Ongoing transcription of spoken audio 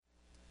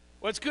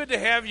Well, it's good to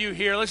have you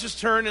here. Let's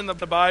just turn in the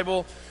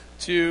Bible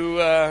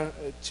to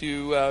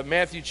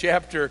Matthew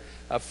chapter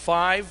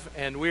 5,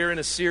 and we're in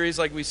a series,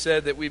 like we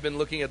said, that we've been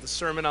looking at the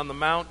Sermon on the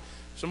Mount.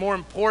 Some more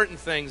important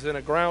things than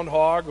a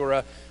groundhog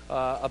or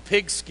a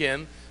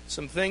pigskin,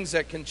 some things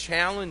that can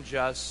challenge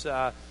us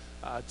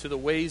to the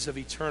ways of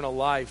eternal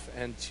life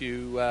and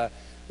to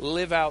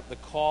live out the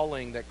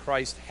calling that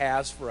Christ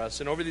has for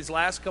us. And over these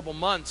last couple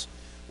months,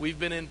 we've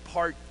been in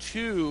part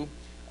 2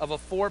 of a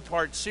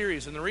 4-part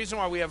series. And the reason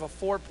why we have a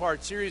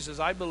 4-part series is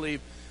I believe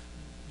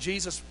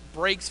Jesus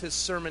breaks his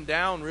sermon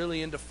down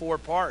really into 4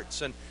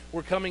 parts. And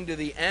we're coming to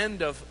the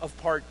end of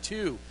part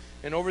 2.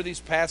 And over these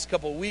past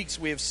couple weeks,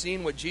 we have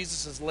seen what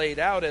Jesus has laid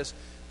out as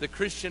the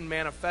Christian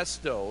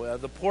manifesto,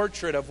 the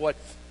portrait of what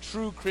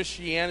true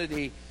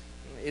Christianity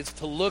is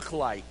to look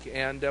like.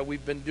 And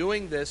we've been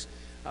doing this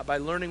by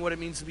learning what it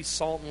means to be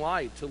salt and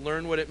light, to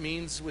learn what it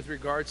means with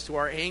regards to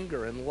our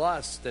anger and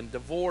lust and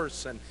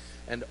divorce and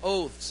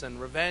oaths and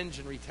revenge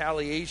and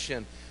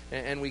retaliation.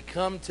 And we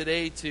come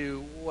today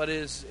to what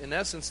is, in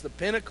essence, the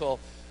pinnacle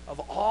of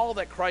all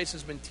that Christ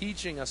has been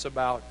teaching us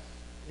about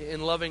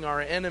in loving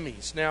our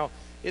enemies. Now,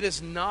 it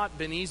has not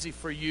been easy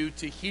for you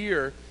to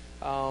hear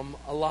a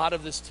lot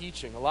of this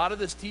teaching. A lot of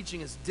this teaching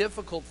is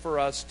difficult for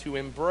us to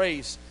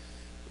embrace,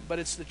 but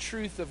it's the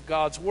truth of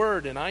God's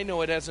Word. And I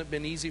know it hasn't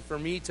been easy for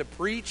me to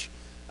preach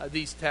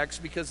these texts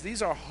because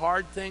these are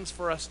hard things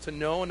for us to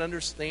know and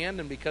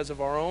understand, and because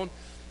of our own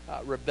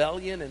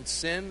rebellion and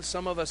sin,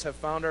 some of us have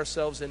found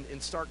ourselves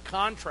in stark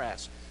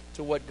contrast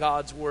to what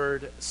God's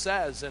Word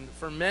says. And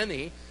for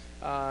many,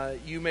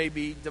 you may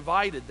be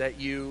divided, that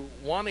you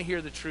want to hear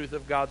the truth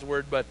of God's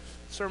Word, but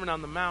Sermon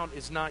on the Mount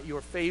is not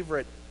your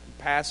favorite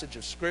passage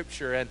of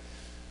Scripture. And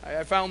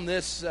I found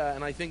this,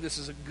 and I think this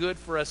is good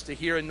for us to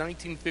hear. In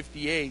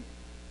 1958,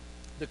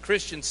 the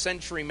Christian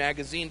Century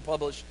magazine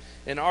published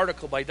an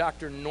article by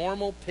Dr.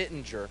 Normal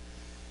Pittenger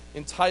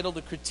entitled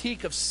A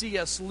Critique of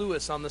C.S.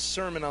 Lewis on the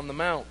Sermon on the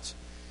Mount.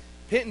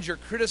 Pittenger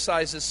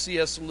criticizes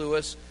C.S.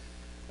 Lewis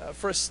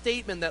for a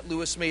statement that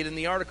Lewis made in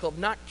the article of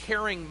not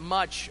caring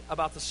much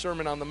about the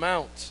Sermon on the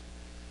Mount.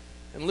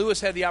 And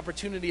Lewis had the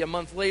opportunity a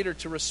month later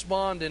to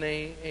respond in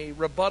a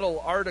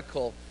rebuttal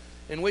article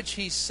in which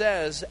he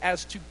says,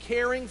 as to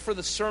caring for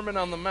the Sermon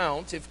on the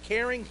Mount, if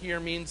caring here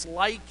means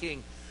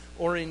liking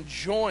or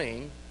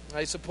enjoying,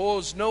 I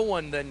suppose no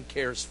one then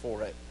cares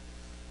for it.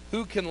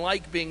 Who can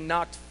like being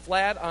knocked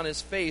flat on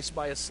his face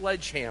by a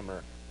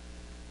sledgehammer?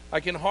 I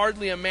can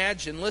hardly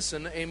imagine,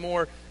 listen, a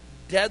more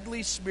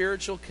deadly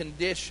spiritual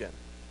condition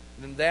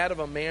than that of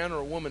a man or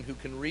a woman who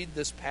can read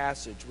this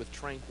passage with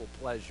tranquil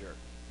pleasure.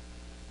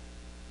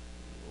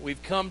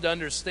 We've come to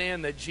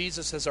understand that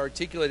Jesus has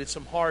articulated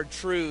some hard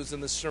truths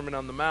in the Sermon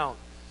on the Mount.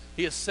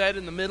 He has said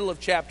in the middle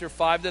of chapter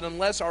 5 that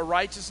unless our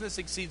righteousness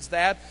exceeds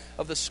that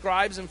of the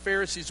scribes and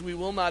Pharisees, we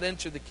will not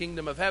enter the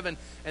kingdom of heaven.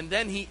 And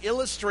then he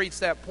illustrates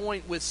that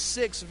point with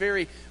 6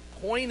 very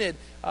pointed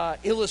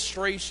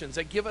illustrations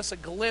that give us a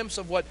glimpse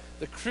of what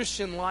the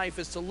Christian life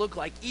is to look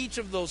like. Each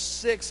of those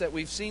 6 that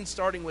we've seen,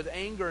 starting with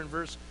anger in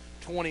verse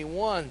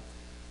 21,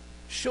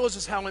 shows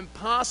us how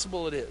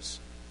impossible it is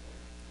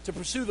to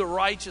pursue the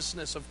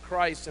righteousness of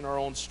Christ in our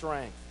own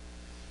strength.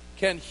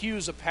 Ken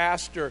Hughes, a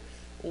pastor,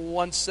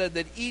 once said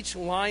that each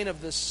line of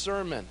this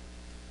sermon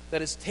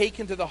that is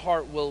taken to the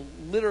heart will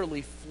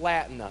literally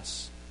flatten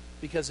us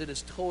because it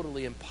is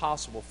totally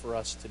impossible for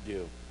us to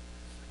do.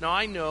 Now,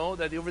 I know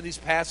that over these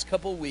past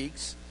couple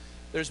weeks,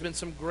 there's been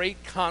some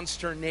great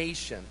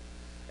consternation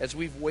as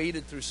we've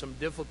waded through some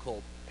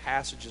difficult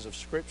passages of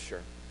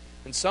Scripture.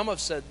 And some have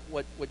said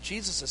what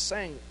Jesus is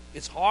saying,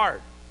 it's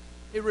hard.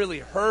 It really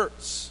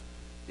hurts.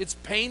 It's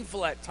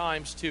painful at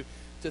times to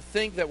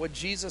think that what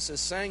Jesus is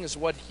saying is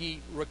what he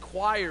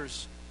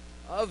requires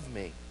of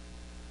me.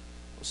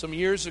 Some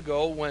years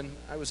ago, when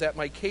I was at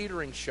my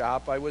catering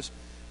shop, I was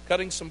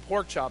cutting some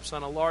pork chops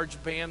on a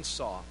large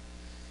bandsaw.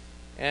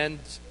 And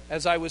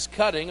as I was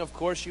cutting, of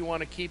course, you want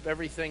to keep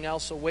everything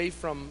else away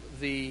from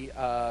the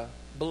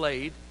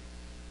blade,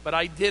 but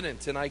I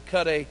didn't. And I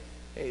cut a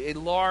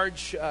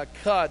large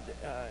cut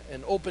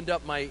and opened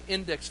up my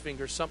index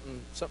finger,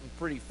 something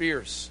pretty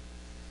fierce.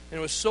 And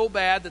it was so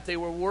bad that they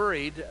were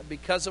worried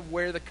because of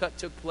where the cut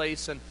took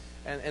place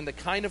and the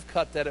kind of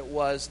cut that it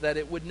was, that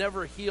it would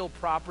never heal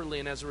properly.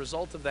 And as a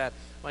result of that,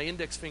 my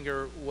index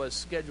finger was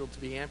scheduled to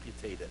be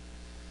amputated.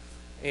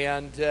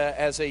 And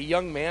as a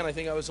young man, I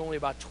think I was only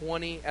about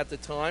 20 at the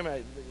time.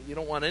 You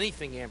don't want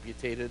anything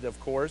amputated, of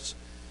course.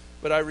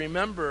 But I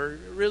remember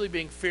really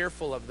being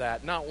fearful of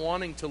that, not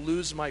wanting to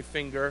lose my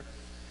finger.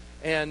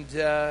 And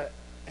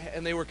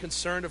they were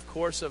concerned, of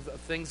course, of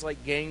things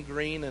like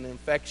gangrene and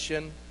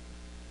infection.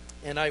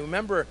 And I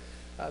remember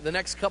the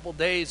next couple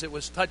days it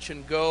was touch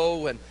and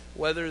go and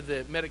whether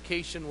the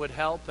medication would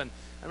help. And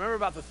I remember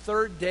about the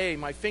 3rd day,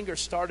 my finger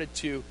started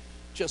to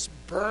just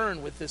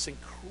burn with this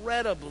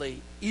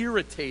incredibly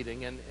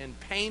irritating and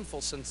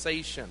painful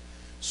sensation.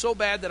 So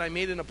bad that I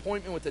made an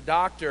appointment with the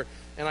doctor,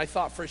 and I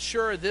thought for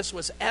sure this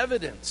was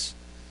evidence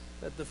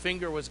that the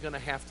finger was going to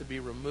have to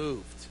be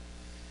removed.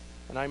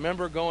 And I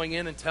remember going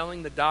in and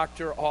telling the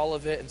doctor all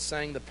of it and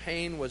saying the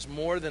pain was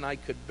more than I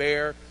could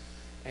bear,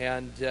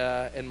 and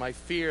my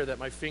fear that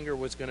my finger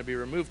was going to be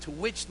removed, to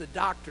which the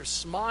doctor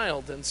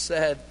smiled and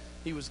said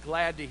he was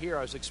glad to hear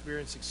I was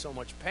experiencing so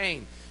much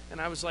pain.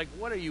 And I was like,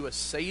 what, are you a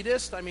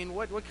sadist? I mean,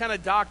 what kind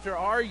of doctor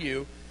are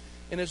you?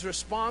 And his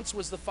response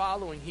was the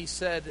following. He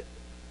said,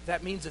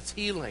 that means it's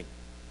healing.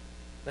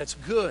 That's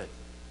good.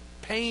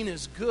 Pain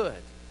is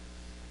good.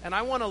 And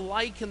I want to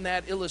liken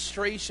that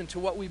illustration to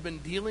what we've been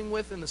dealing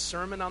with in the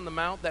Sermon on the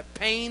Mount, that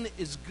pain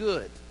is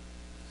good.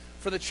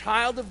 For the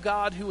child of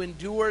God who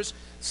endures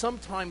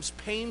sometimes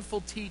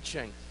painful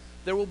teaching,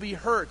 there will be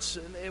hurts,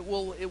 and it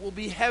will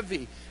be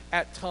heavy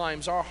at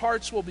times. Our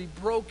hearts will be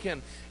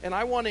broken. And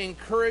I want to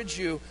encourage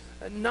you,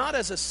 not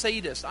as a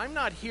sadist. I'm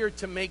not here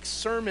to make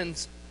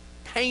sermons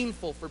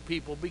painful for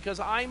people, because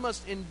I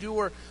must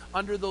endure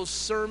under those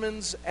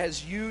sermons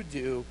as you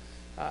do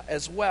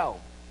as well.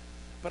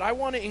 But I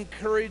want to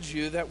encourage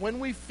you that when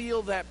we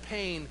feel that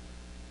pain,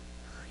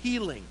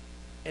 healing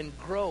and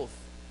growth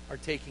are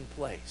taking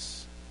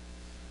place.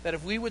 That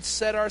if we would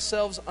set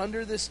ourselves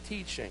under this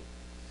teaching,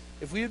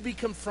 if we would be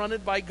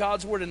confronted by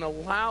God's Word and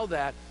allow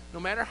that,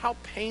 no matter how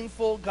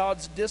painful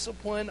God's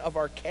discipline of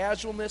our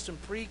casualness and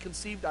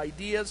preconceived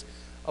ideas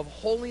of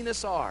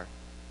holiness are,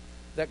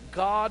 that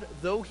God,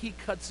 though He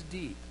cuts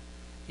deep,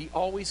 He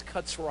always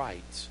cuts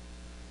right.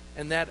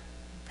 And that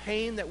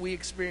pain that we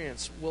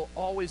experience will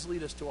always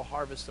lead us to a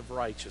harvest of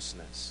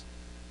righteousness.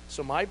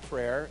 So my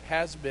prayer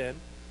has been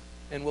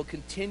and will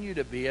continue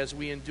to be, as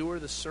we endure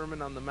the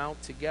Sermon on the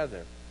Mount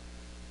together,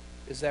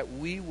 is that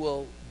we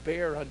will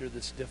bear under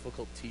this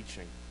difficult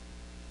teaching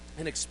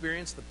and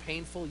experience the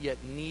painful yet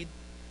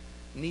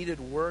needed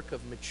work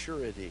of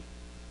maturity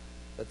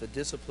that the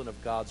discipline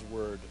of God's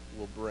Word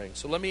will bring.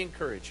 So let me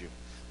encourage you.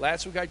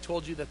 Last week I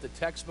told you that the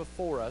text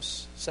before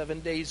us,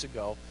 7 days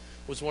ago,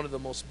 was one of the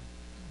most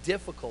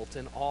difficult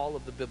in all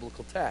of the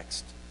biblical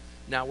text.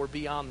 Now we're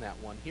beyond that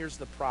one. Here's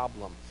the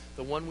problem.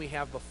 The one we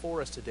have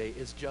before us today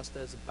is just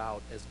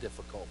about as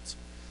difficult.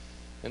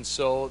 And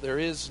so there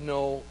is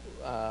no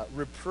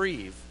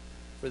reprieve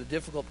for the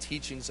difficult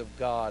teachings of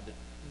God,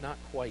 not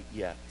quite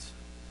yet.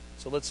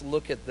 So let's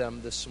look at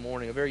them this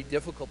morning. A very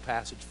difficult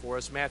passage for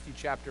us, Matthew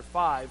chapter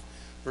 5,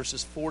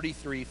 verses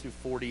 43 through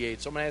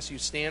 48. So I'm going to ask you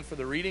to stand for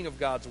the reading of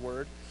God's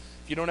Word.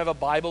 If you don't have a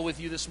Bible with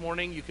you this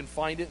morning, you can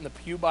find it in the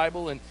Pew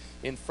Bible and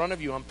in front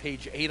of you on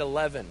page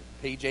 811.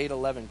 Page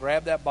 811.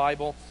 Grab that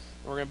Bible.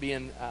 We're going to be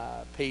in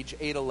page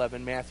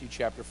 811, Matthew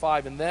chapter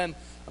 5. And then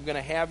I'm going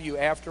to have you,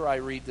 after I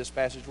read this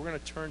passage, we're going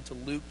to turn to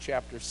Luke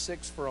chapter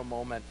 6 for a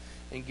moment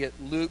and get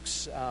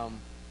Luke's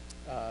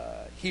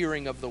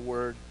hearing of the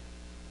Word,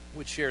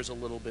 which shares a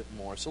little bit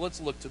more. So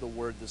let's look to the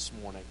Word this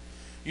morning.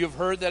 You have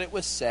heard that it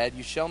was said,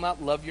 you shall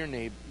love your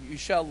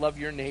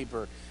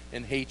neighbor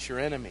and hate your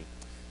enemy.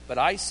 But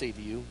I say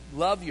to you,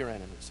 love your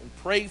enemies and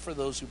pray for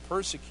those who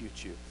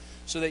persecute you,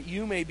 so that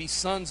you may be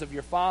sons of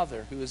your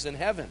Father who is in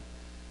heaven.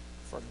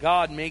 For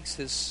God makes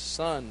His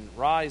sun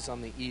rise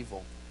on the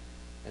evil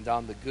and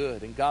on the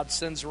good, and God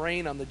sends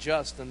rain on the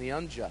just and the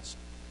unjust.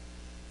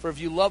 For if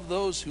you love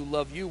those who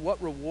love you,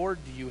 what reward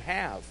do you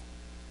have?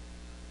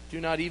 Do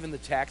not even the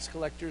tax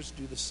collectors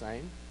do the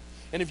same?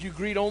 And if you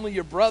greet only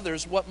your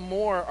brothers, what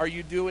more are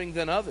you doing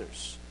than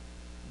others?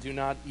 Do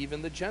not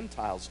even the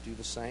Gentiles do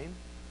the same?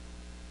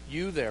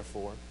 You,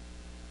 therefore,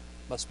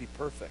 must be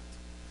perfect,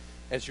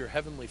 as your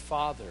heavenly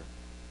Father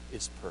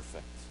is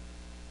perfect.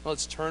 Now,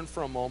 let's turn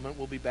for a moment.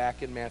 We'll be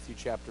back in Matthew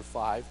chapter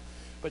 5.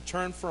 But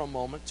turn for a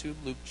moment to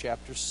Luke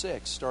chapter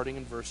 6, starting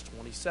in verse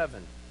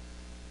 27.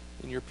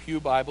 In your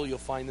Pew Bible, you'll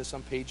find this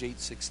on page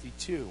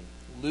 862.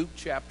 Luke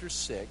chapter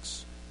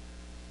 6,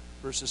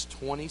 verses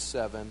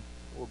 27.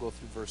 We'll go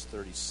through verse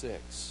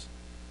 36.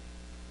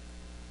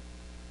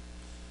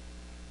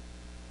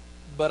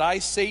 But I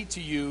say to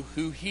you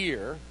who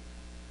hear,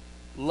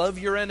 love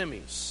your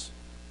enemies.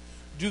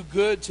 Do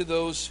good to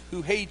those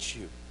who hate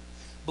you.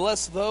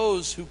 Bless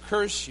those who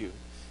curse you.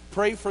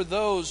 Pray for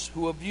those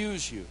who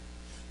abuse you.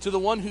 To the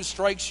one who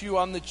strikes you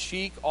on the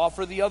cheek,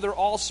 offer the other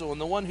also. And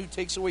the one who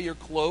takes away your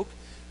cloak,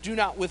 do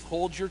not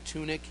withhold your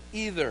tunic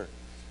either.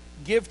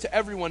 Give to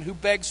everyone who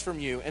begs from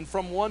you. And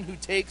from one who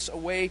takes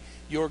away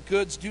your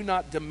goods, do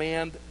not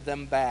demand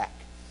them back.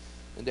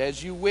 And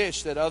as you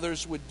wish that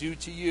others would do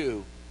to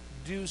you,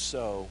 do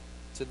so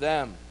to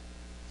them.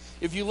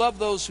 If you love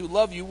those who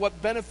love you,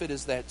 what benefit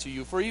is that to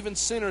you? For even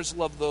sinners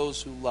love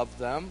those who love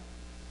them.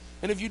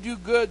 And if you do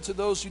good to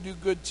those who do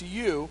good to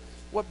you,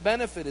 what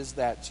benefit is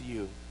that to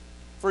you?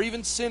 For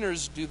even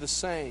sinners do the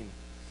same.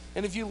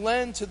 And if you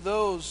lend to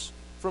those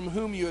from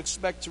whom you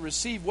expect to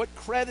receive, what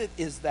credit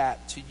is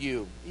that to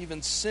you?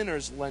 Even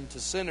sinners lend to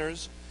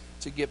sinners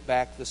to get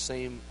back the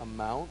same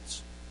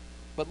amount.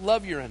 But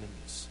love your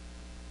enemies,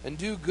 and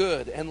do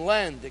good, and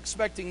lend,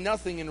 expecting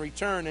nothing in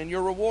return, and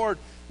your reward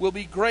will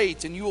be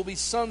great, and you will be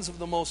sons of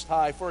the Most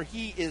High, for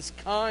He is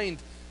kind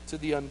to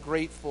the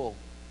ungrateful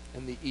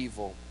and the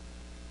evil.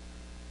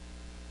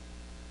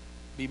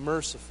 Be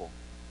merciful,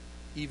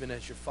 even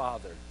as your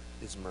Father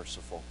is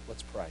merciful.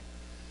 Let's pray.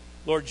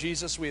 Lord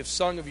Jesus, we have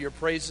sung of your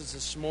praises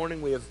this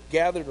morning. We have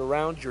gathered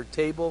around your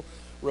table,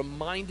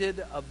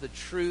 reminded of the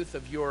truth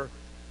of your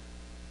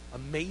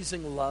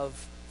amazing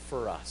love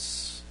for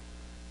us.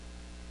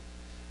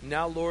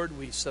 Now, Lord,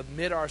 we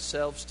submit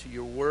ourselves to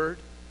your word,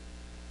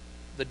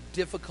 the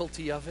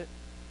difficulty of it,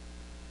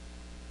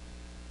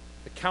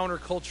 the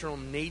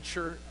countercultural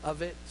nature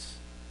of it.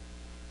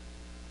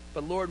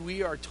 But Lord,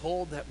 we are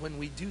told that when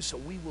we do so,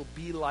 we will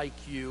be like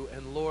you.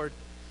 And Lord,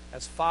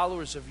 as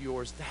followers of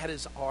yours, that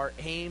is our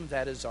aim,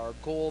 that is our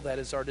goal, that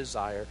is our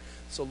desire.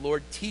 So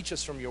Lord, teach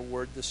us from your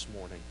word this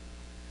morning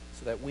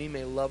so that we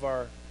may love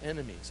our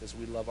enemies as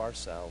we love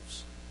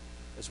ourselves,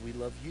 as we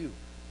love you.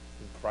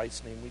 In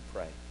Christ's name we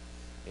pray.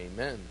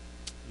 Amen.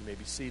 You may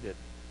be seated.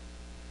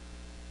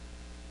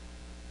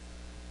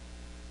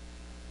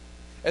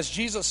 As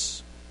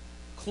Jesus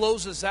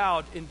closes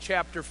out in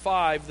chapter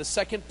 5, the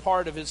second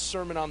part of his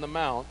Sermon on the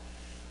Mount,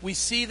 we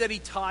see that he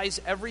ties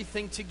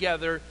everything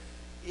together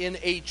in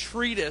a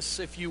treatise,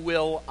 if you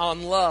will,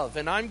 on love.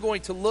 And I'm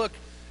going to look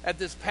at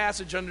this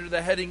passage under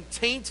the heading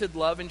Tainted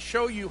Love and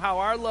show you how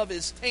our love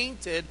is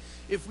tainted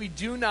if we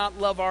do not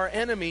love our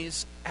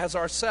enemies as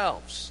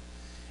ourselves.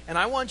 And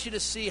I want you to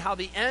see how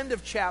the end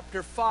of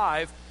chapter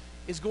 5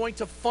 is going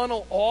to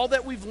funnel all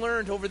that we've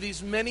learned over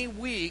these many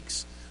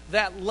weeks,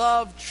 that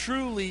love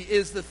truly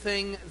is the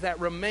thing that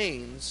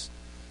remains.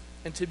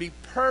 And to be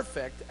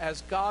perfect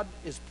as God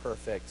is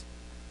perfect,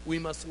 we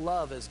must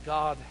love as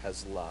God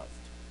has loved.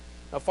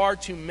 Now, far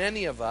too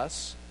many of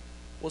us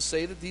will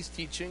say that these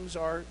teachings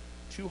are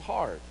too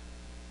hard.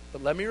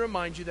 But let me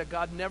remind you that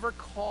God never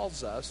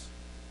calls us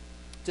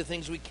to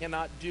things we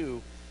cannot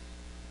do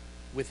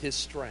with his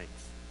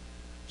strength.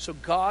 So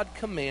God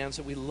commands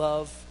that we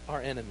love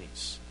our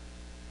enemies.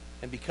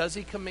 And because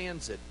he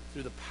commands it,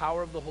 through the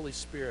power of the Holy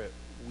Spirit,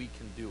 we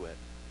can do it.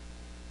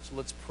 So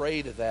let's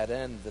pray to that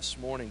end this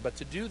morning. But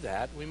to do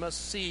that, we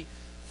must see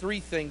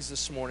three things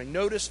this morning.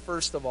 Notice,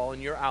 first of all,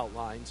 in your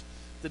outlines,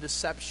 the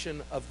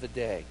deception of the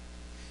day.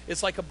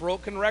 It's like a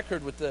broken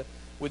record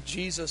with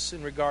Jesus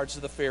in regards to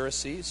the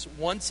Pharisees.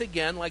 Once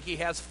again, like he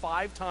has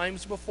 5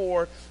 times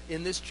before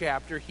in this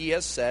chapter, he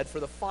has said, for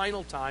the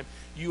final time,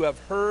 you have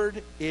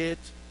heard it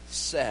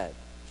said.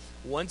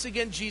 Once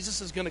again,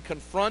 Jesus is going to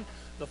confront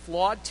the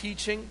flawed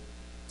teaching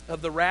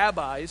of the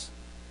rabbis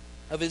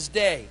of his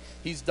day.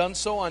 He's done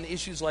so on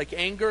issues like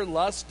anger,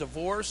 lust,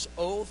 divorce,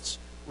 oaths,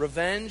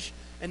 revenge,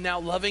 and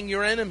now loving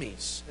your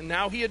enemies. And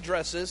now he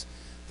addresses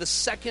the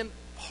second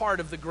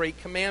part of the great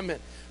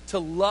commandment, to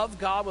love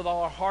God with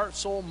all our heart,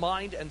 soul,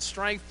 mind, and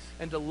strength,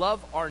 and to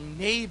love our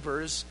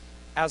neighbors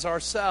as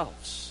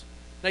ourselves.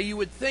 Now you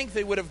would think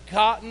they would have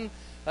gotten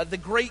the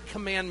great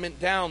commandment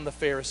down, the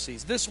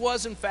Pharisees. This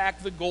was, in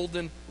fact, the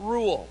golden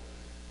rule.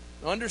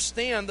 Now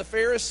understand, the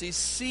Pharisees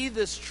see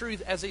this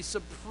truth as a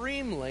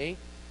supremely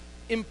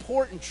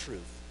important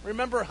truth.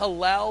 Remember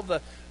Hillel,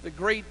 the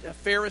great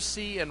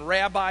Pharisee and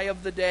rabbi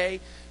of the day,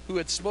 who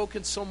had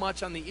spoken so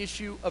much on the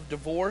issue of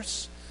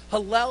divorce?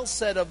 Hillel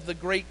said of the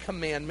great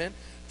commandment,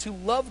 to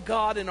love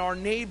God and our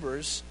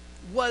neighbors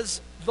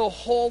was the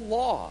whole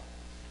law,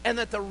 and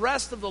that the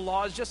rest of the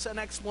law is just an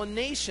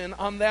explanation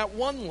on that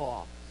one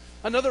law.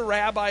 Another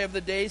rabbi of the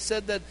day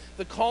said that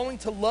the calling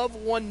to love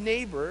one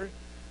neighbor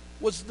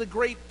was the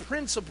great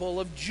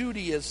principle of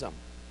Judaism.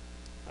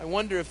 I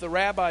wonder if the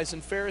rabbis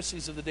and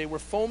Pharisees of the day were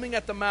foaming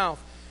at the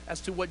mouth as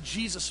to what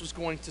Jesus was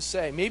going to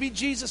say. Maybe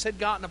Jesus had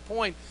gotten a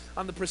point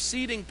on the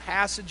preceding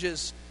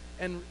passages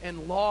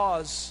and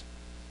laws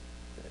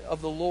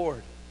of the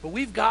Lord. But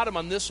we've got him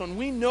on this one.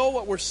 We know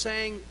what we're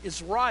saying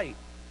is right.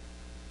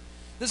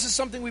 This is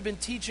something we've been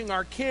teaching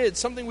our kids,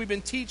 something we've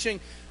been teaching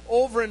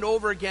over and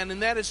over again.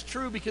 And that is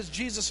true because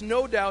Jesus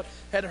no doubt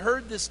had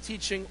heard this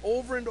teaching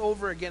over and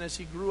over again as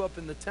he grew up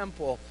in the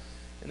temple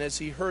and as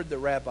he heard the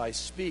rabbis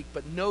speak.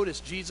 But notice,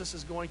 Jesus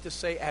is going to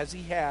say, as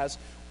he has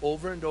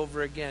over and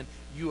over again,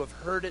 you have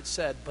heard it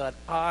said, but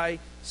I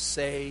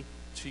say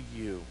to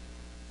you.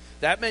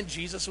 That meant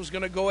Jesus was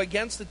going to go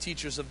against the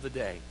teachers of the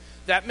day.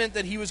 That meant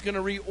that he was going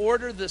to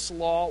reorder this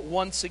law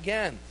once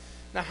again.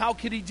 Now, how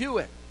could he do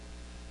it?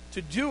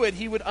 To do it,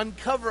 he would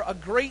uncover a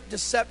great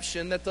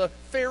deception that the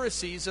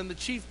Pharisees and the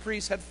chief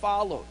priests had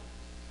followed.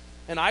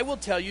 And I will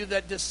tell you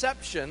that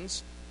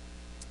deceptions,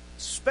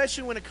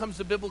 especially when it comes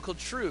to biblical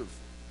truth,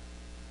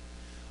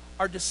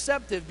 are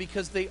deceptive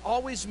because they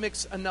always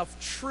mix enough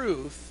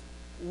truth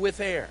with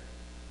air.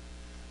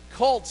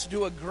 Cults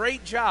do a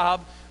great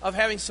job of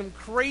having some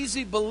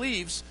crazy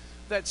beliefs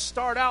that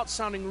start out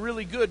sounding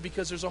really good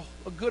because there's a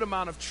good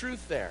amount of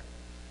truth there.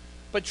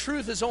 But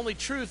truth is only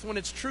truth when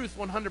it's truth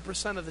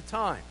 100% of the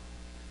time.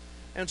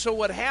 And so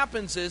what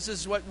happens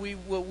is what we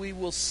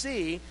will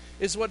see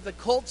is what the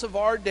cults of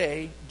our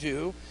day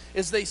do,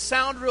 is they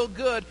sound real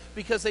good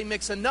because they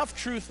mix enough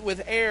truth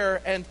with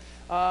air, and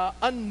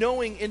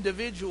unknowing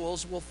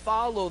individuals will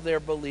follow their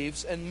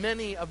beliefs, and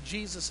many of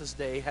Jesus'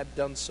 day had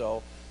done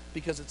so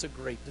because it's a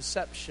great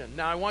deception.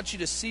 Now I want you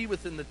to see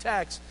within the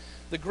text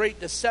the great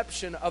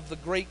deception of the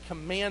great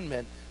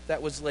commandment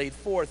that was laid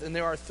forth. And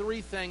there are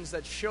 3 things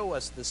that show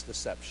us this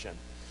deception.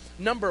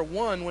 Number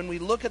one, when we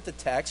look at the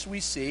text, we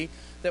see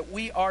that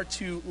we are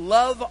to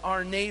love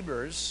our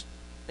neighbors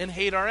and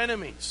hate our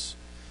enemies.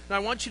 Now, I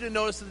want you to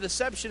notice the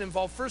deception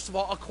involved, first of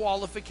all, a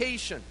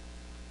qualification.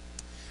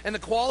 And the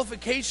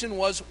qualification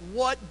was,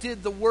 what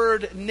did the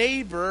word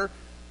neighbor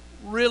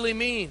really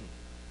mean?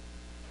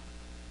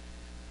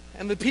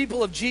 And the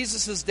people of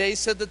Jesus' day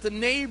said that the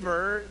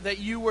neighbor that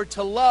you were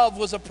to love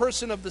was a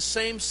person of the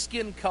same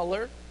skin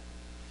color,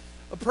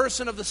 a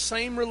person of the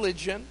same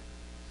religion,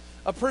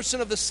 a person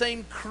of the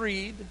same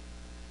creed.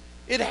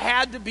 It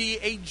had to be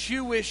a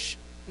Jewish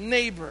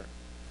neighbor.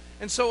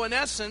 And so in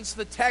essence,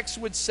 the text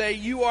would say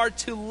you are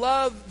to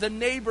love the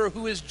neighbor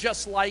who is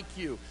just like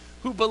you,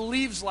 who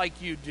believes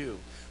like you do,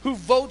 who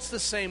votes the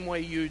same way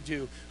you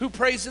do, who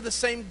prays to the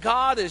same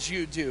God as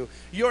you do.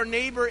 Your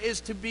neighbor is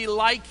to be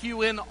like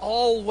you in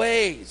all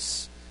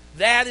ways.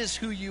 That is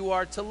who you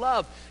are to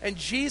love. And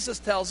Jesus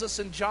tells us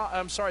in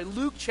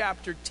Luke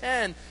chapter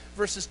 10,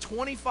 verses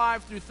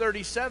 25 through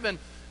 37,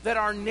 that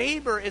our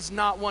neighbor is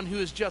not one who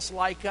is just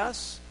like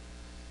us,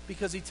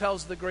 because he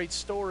tells the great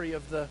story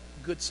of the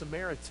Good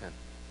Samaritan.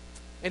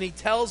 And he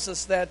tells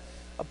us that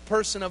a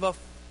person of a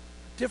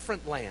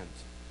different land,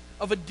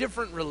 of a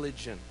different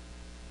religion,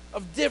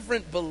 of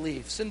different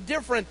beliefs and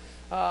different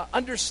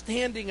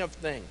understanding of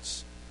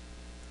things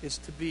is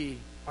to be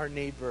our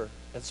neighbor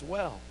as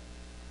well.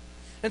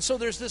 And so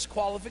there's this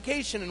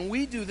qualification, and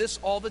we do this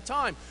all the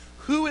time.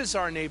 Who is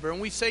our neighbor? And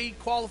we say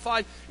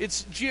qualified,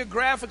 it's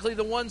geographically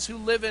the ones who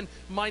live in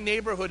my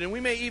neighborhood. And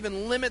we may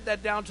even limit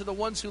that down to the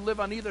ones who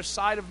live on either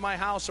side of my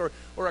house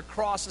or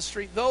across the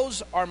street.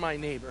 Those are my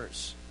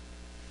neighbors.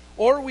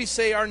 Or we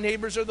say our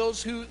neighbors are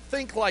those who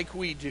think like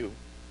we do,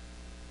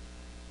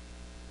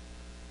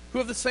 who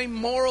have the same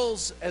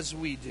morals as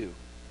we do,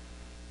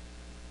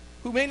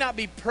 who may not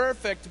be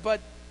perfect,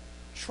 but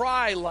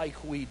try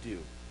like we do.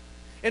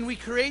 And we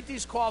create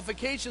these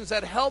qualifications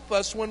that help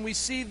us when we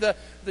see the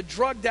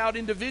drugged out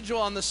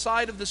individual on the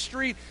side of the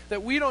street,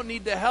 that we don't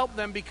need to help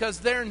them because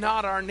they're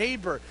not our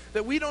neighbor,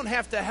 that we don't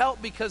have to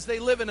help because they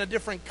live in a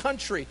different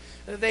country,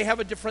 they have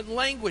a different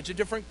language, a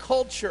different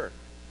culture.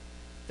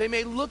 They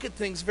may look at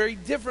things very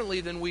differently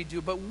than we do,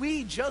 but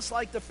we, just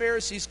like the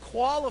Pharisees,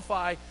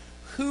 qualify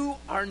who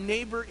our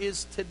neighbor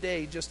is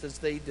today, just as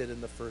they did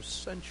in the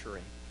first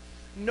century.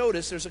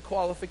 Notice there's a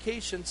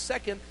qualification.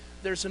 Second,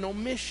 there's an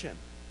omission.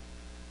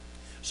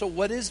 So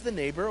what is the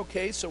neighbor?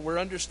 Okay, so we're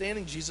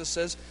understanding Jesus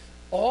says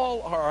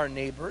all are our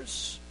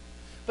neighbors.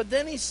 But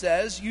then he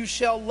says, you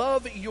shall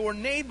love your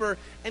neighbor,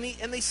 and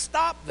they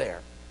stop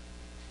there.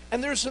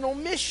 And there's an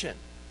omission.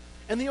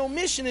 And the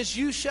omission is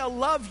you shall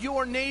love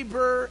your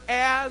neighbor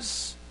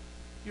as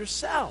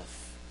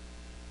yourself.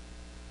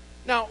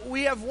 Now,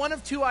 we have one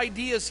of two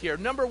ideas here.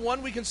 Number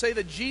one, we can say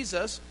that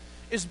Jesus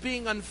is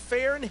being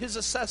unfair in his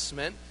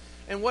assessment,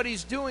 and what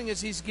he's doing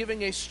is he's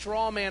giving a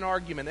straw man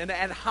argument, an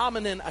ad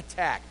hominem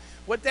attack.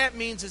 What that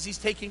means is he's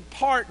taking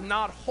part,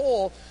 not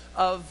whole,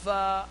 of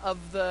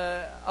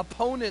the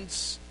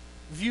opponent's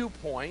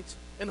viewpoint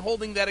and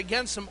holding that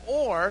against him.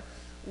 Or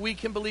we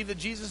can believe that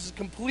Jesus is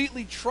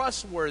completely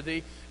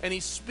trustworthy and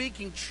he's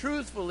speaking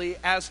truthfully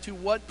as to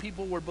what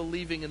people were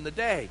believing in the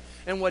day.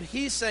 And what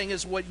he's saying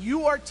is, what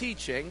you are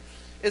teaching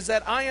is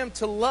that I am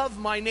to love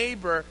my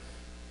neighbor,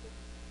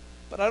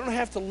 but I don't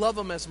have to love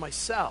him as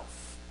myself.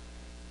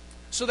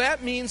 So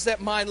that means that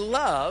my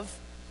love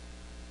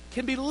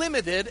can be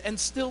limited and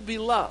still be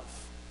love.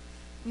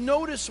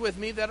 Notice with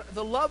me that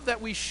the love that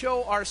we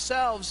show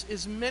ourselves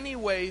is in many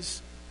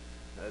ways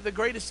the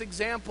greatest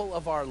example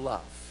of our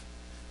love.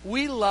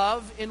 We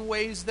love in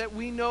ways that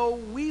we know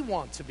we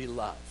want to be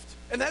loved.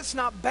 And that's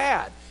not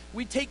bad.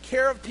 We take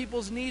care of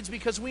people's needs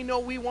because we know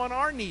we want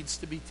our needs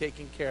to be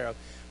taken care of.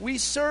 We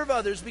serve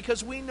others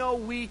because we know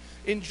we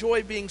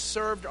enjoy being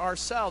served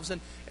ourselves.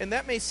 And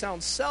that may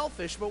sound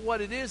selfish, but what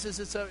it is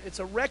it's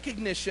a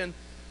recognition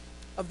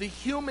of the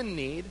human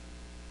need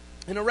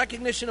and a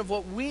recognition of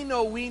what we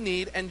know we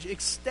need and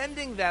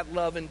extending that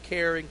love and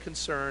care and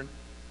concern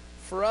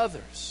for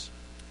others.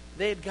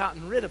 They had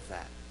gotten rid of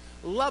that.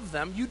 Love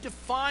them. You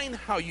define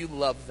how you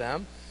love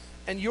them,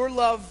 and your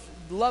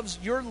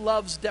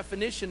love's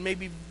definition may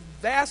be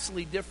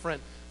vastly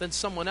different than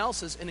someone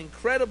else's, and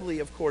incredibly,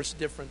 of course,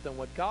 different than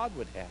what God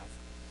would have.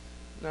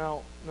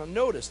 Now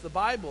notice, the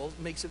Bible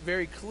makes it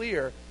very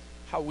clear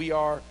how we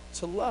are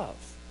to love.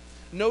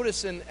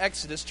 Notice in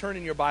Exodus, turn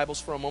in your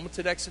Bibles for a moment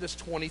to Exodus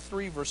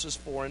 23, verses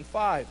 4 and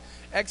 5.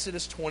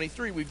 Exodus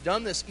 23, we've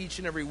done this each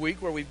and every week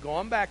where we've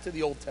gone back to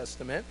the Old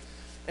Testament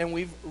and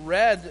we've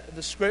read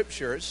the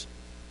scriptures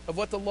of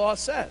what the law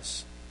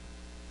says.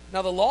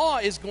 Now the law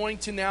is going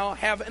to now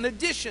have an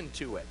addition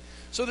to it.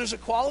 So there's a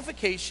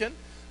qualification,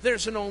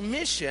 there's an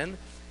omission,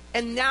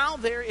 and now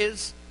there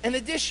is an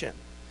addition.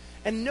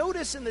 And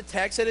notice in the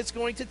text that it's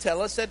going to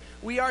tell us that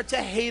we are to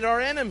hate our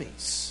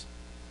enemies.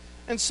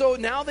 And so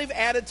now they've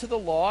added to the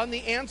law, and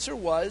the answer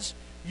was,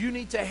 you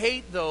need to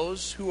hate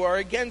those who are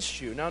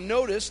against you. Now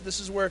notice, this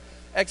is where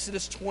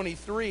Exodus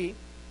 23,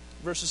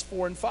 verses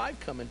 4 and 5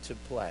 come into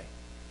play.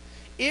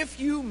 If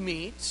you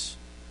meet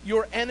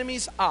your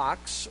enemy's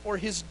ox or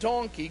his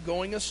donkey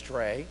going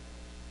astray,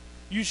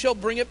 you shall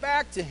bring it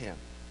back to him.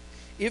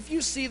 If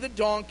you see the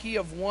donkey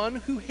of one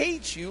who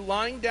hates you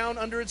lying down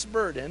under its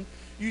burden,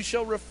 you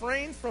shall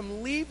refrain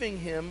from leaving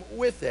him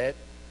with it,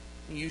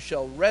 and you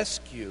shall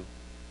rescue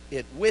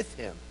it with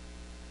him.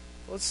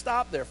 Let's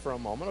stop there for a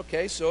moment,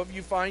 okay? So if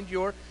you find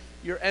your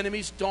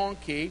enemy's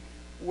donkey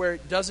where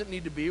it doesn't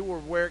need to be, or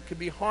where it could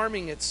be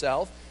harming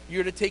itself,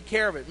 you're to take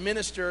care of it,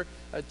 minister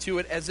to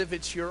it as if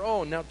it's your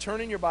own. Now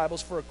turn in your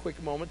Bibles for a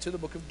quick moment to the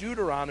book of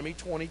Deuteronomy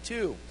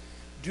 22.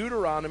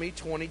 Deuteronomy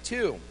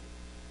 22.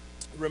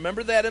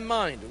 Remember that in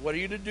mind. What are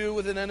you to do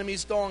with an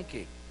enemy's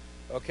donkey?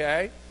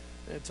 Okay?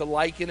 And to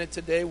liken it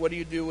today, what do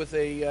you do with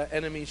a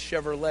enemy's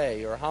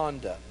Chevrolet or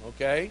Honda?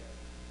 Okay?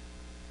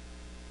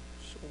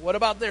 So what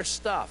about their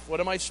stuff? What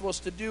am I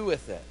supposed to do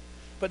with it?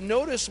 But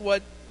notice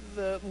what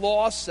the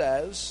law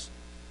says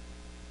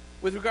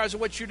with regards to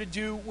what you're to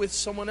do with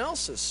someone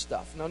else's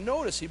stuff. Now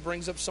notice he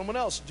brings up someone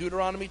else.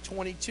 Deuteronomy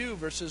 22,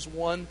 verses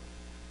 1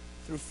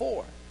 through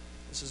 4.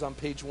 This is on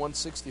page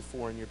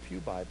 164 in your pew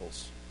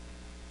Bibles.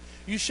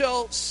 You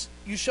shall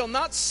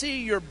not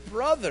see your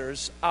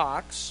brother's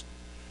ox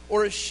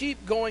or a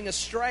sheep going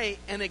astray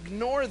and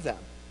ignore them.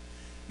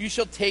 You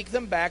shall take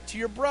them back to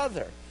your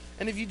brother.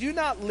 And if he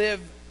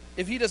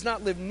does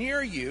not live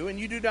near you, and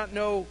you do not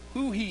know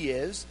who he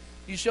is,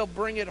 you shall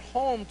bring it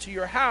home to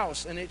your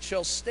house, and it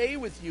shall stay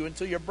with you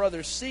until your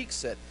brother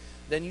seeks it.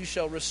 Then you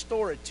shall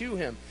restore it to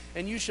him.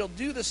 And you shall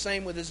do the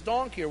same with his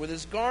donkey, or with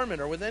his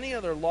garment, or with any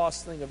other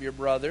lost thing of your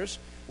brother's,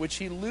 which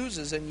he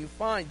loses and you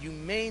find. You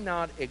may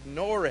not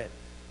ignore it.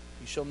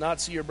 You shall not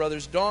see your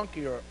brother's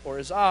donkey or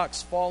his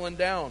ox fallen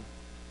down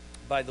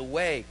by the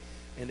way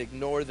and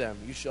ignore them.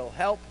 You shall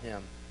help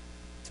him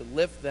to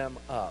lift them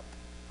up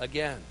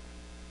again.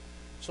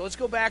 So let's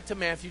go back to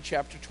Matthew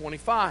chapter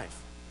 25.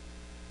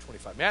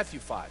 Matthew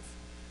 5.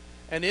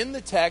 And in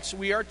the text,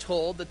 we are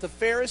told that the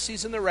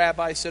Pharisees and the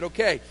rabbis said,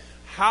 okay,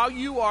 how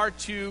you are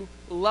to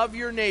love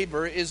your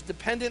neighbor is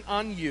dependent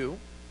on you.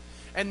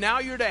 And now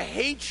you're to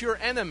hate your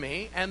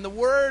enemy. And the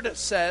word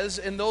says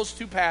in those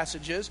two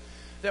passages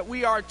that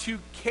we are to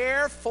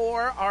care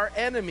for our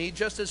enemy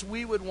just as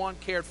we would want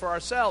cared for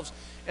ourselves.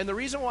 And the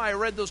reason why I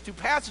read those two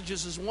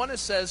passages is one, it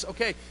says,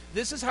 okay,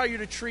 this is how you're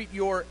to treat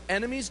your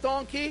enemy's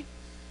donkey.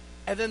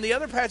 And then the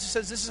other passage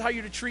says this is how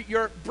you're to treat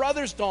your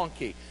brother's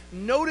donkey.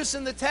 Notice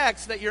in the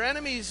text that your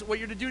enemies, what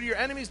you're to do to your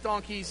enemy's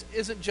donkeys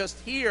isn't just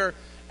here,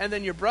 and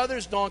then your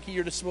brother's donkey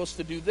you're supposed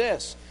to do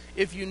this.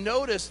 If you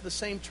notice, the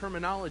same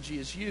terminology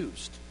is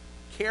used.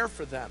 Care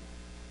for them.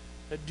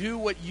 Do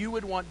what you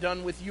would want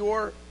done with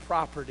your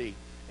property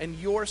and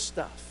your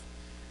stuff.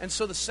 And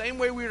so the same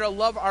way we are to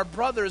love our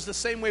brother is the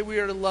same way we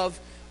are to love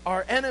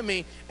our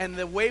enemy. And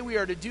the way we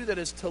are to do that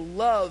is to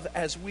love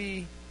as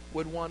we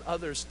would want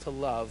others to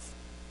love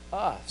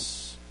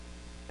us.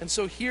 And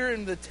so here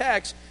in the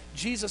text,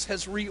 Jesus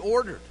has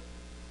reordered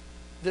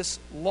this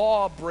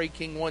law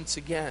breaking once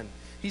again.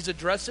 He's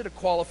addressed it a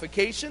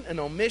qualification, an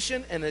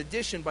omission, and an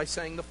addition by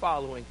saying the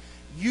following: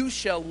 you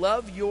shall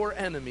love your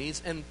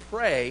enemies and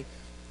pray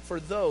for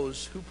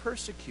those who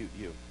persecute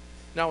you.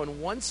 Now,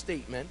 in one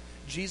statement,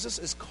 Jesus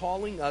is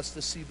calling us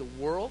to see the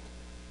world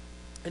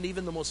and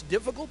even the most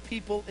difficult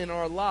people in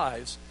our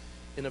lives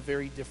in a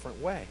very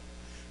different way.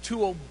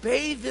 To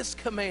obey this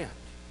command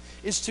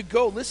is to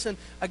go, listen,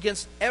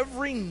 against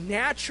every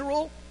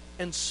natural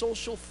and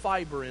social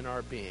fiber in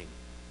our being.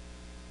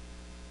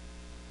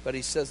 But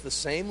he says the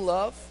same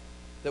love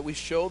that we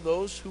show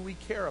those who we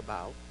care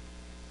about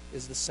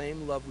is the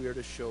same love we are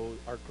to show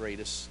our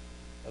greatest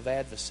of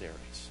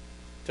adversaries.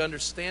 To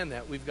understand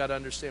that, we've got to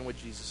understand what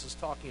Jesus is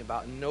talking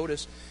about. And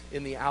notice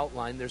in the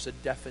outline, there's a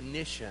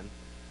definition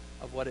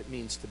of what it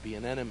means to be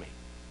an enemy.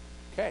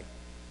 Okay,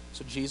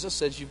 so Jesus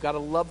says you've got to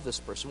love this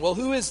person. Well,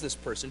 who is this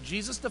person?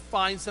 Jesus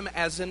defines them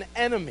as an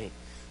enemy.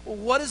 Well,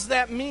 what does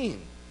that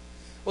mean?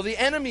 Well, the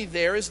enemy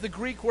there is the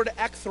Greek word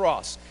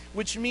ekthros,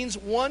 which means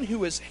one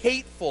who is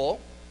hateful,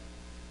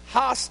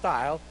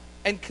 hostile,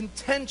 and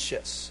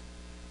contentious.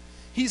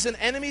 He's an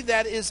enemy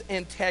that is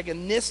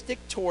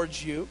antagonistic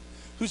towards you,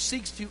 who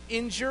seeks to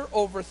injure,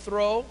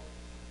 overthrow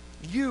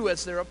you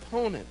as their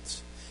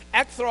opponent.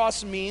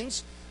 Ekthros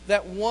means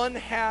that one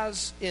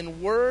has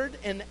in word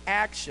and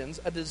actions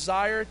a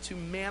desire to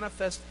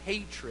manifest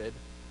hatred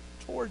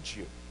towards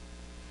you.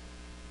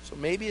 So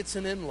maybe it's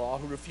an in-law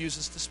who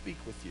refuses to speak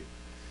with you.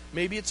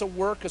 Maybe it's a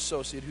work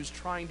associate who's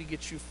trying to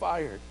get you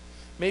fired.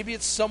 Maybe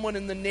it's someone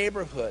in the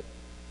neighborhood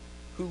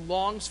who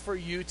longs for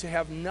you to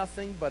have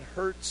nothing but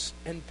hurts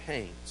and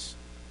pains.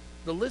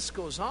 The list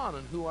goes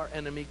on who our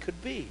enemy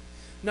could be.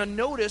 Now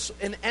notice,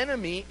 an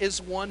enemy is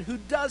one who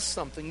does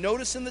something.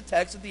 Notice in the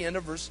text at the end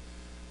of verse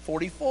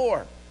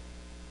 44.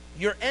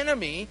 Your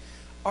enemy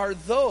are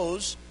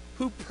those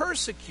who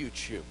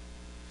persecute you.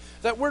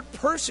 That word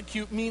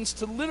persecute means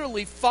to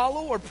literally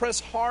follow or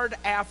press hard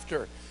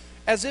after,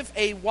 as if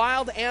a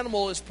wild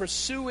animal is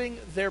pursuing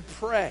their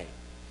prey.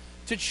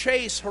 To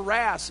chase,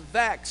 harass,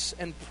 vex,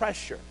 and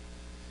pressure.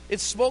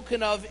 It's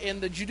spoken of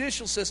in the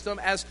judicial system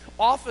as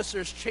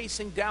officers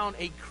chasing down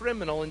a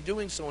criminal and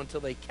doing so until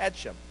they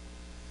catch him.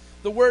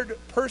 The word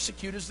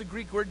persecute is the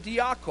Greek word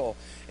diako.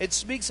 It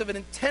speaks of an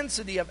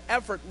intensity of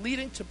effort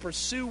leading to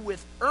pursue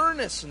with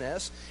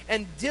earnestness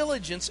and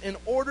diligence in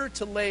order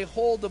to lay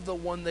hold of the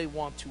one they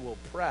want to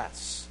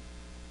oppress.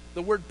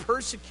 The word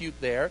persecute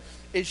there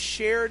is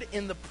shared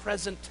in the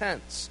present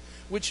tense,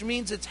 which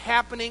means it's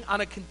happening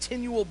on a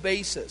continual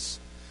basis.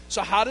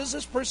 So how does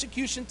this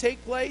persecution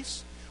take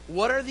place?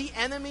 What are the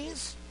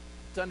enemies?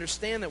 To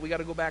understand that, we got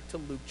to go back to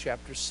Luke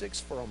chapter 6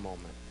 for a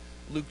moment.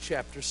 Luke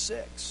chapter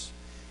 6.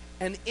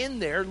 And in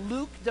there,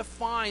 Luke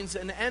defines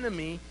an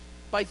enemy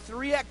by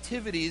 3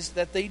 activities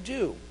that they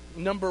do.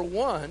 Number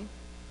 1,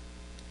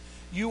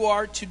 you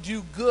are to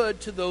do good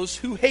to those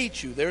who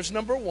hate you. There's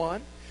number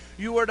 1.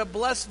 You are to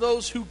bless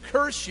those who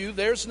curse you.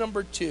 There's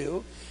number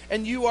 2.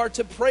 And you are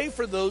to pray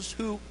for those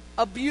who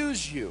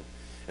abuse you.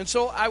 And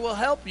so I will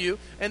help you.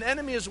 An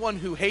enemy is one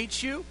who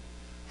hates you,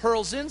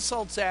 hurls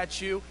insults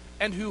at you,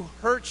 and who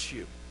hurts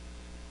you.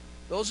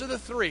 Those are the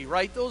 3.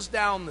 Write those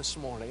down this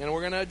morning, and we're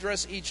going to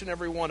address each and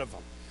every one of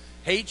them.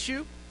 Hates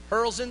you,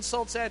 hurls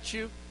insults at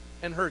you,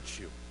 and hurts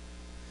you.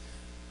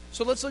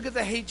 So let's look at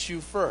the hate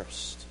you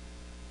first.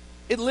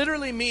 It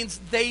literally means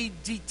they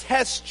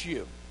detest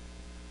you.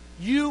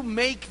 You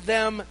make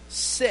them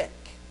sick.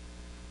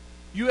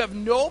 You have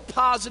no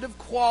positive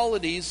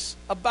qualities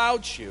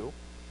about you,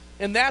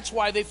 and that's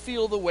why they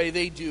feel the way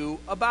they do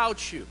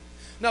about you.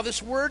 Now,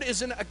 this word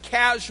isn't a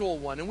casual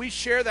one, and we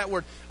share that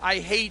word, I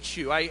hate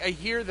you. I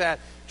hear that.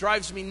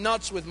 Drives me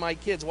nuts with my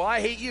kids. Well, I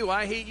hate you,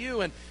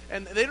 and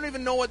they don't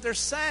even know what they're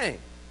saying.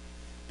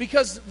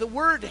 Because the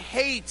word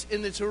hate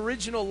in its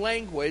original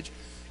language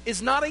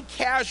is not a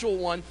casual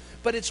one,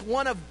 but it's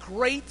one of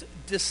great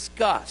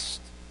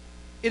disgust.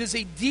 It is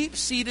a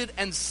deep-seated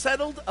and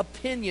settled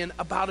opinion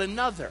about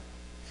another.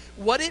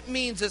 What it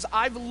means is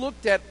I've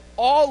looked at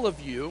all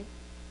of you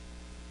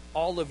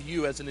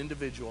as an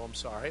individual,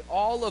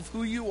 all of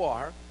who you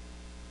are,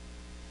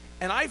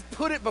 and I've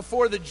put it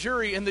before the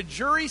jury, and the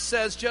jury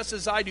says, just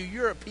as I do,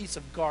 you're a piece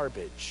of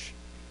garbage.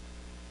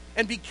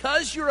 And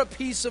because you're a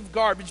piece of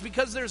garbage,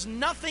 because there's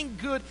nothing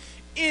good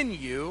in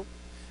you,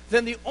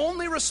 then the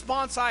only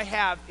response I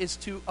have is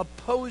to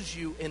oppose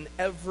you in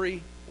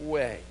every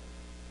way.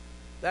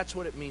 That's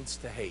what it means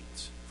to hate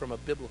from a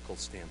biblical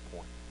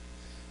standpoint.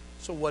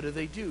 So what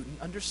do?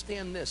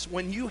 Understand this.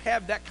 When you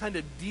have that kind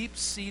of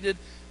deep-seated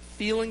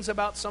feelings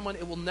about someone,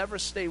 it will never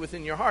stay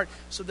within your heart.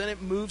 So then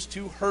it moves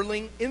to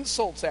hurling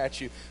insults at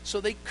you.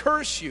 So they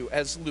curse you,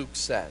 as Luke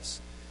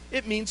says.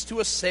 It means to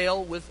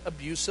assail with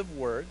abusive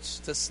words,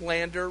 to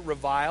slander,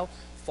 revile,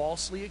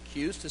 falsely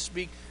accuse, to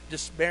speak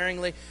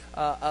despairingly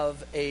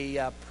of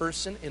a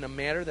person in a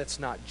manner that's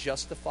not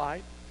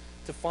justified,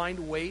 to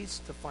find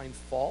ways to find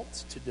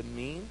faults, to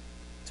demean,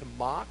 to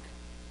mock,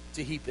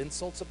 to heap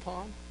insults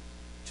upon,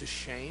 to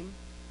shame.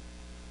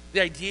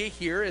 The idea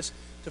here is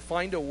to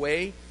find a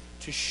way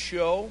to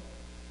show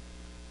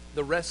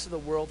the rest of the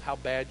world how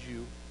bad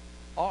you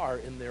are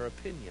in their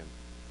opinion.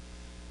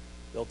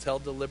 They'll tell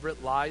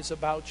deliberate lies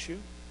about you.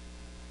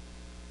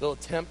 They'll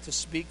attempt to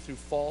speak through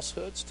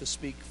falsehoods, to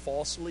speak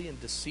falsely and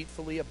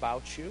deceitfully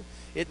about you.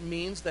 It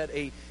means that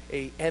a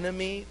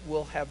enemy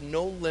will have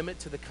no limit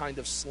to the kind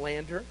of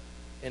slander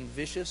and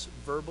vicious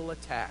verbal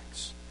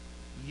attacks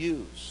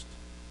used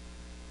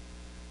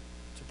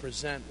to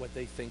present what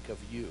they think of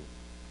you.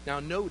 Now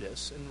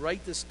notice, and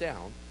write this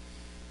down,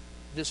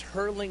 this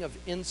hurling of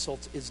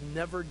insults is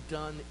never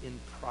done in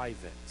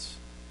private.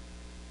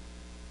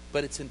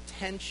 But its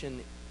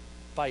intention,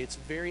 by its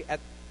very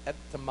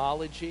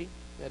etymology,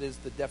 that is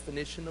the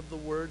definition of the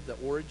word, the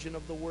origin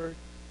of the word,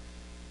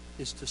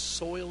 is to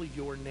soil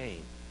your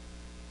name.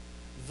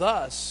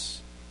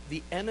 Thus,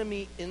 the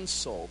enemy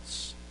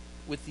insults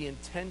with the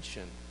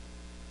intention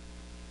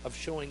of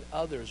showing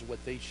others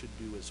what they should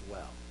do as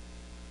well.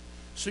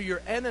 So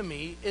your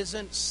enemy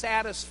isn't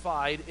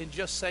satisfied in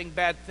just saying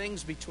bad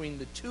things between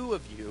the two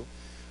of you,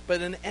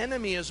 but an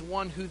enemy is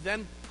one who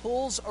then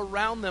pulls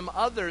around them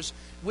others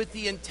with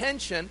the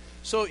intention.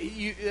 So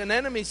an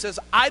enemy says,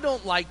 I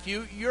don't like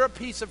you, you're a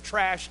piece of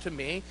trash to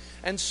me,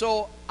 and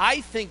so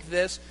I think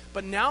this,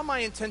 but now my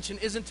intention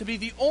isn't to be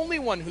the only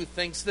one who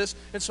thinks this,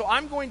 and so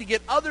I'm going to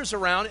get others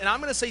around, and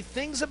I'm going to say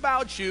things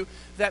about you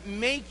that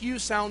make you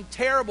sound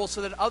terrible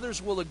so that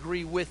others will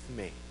agree with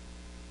me.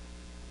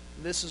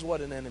 This is what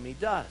an enemy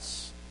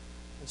does.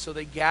 And so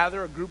they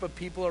gather a group of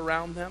people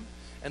around them,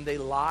 and they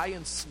lie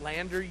and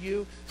slander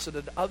you so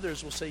that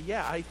others will say,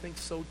 yeah, I think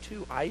so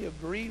too. I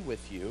agree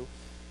with you.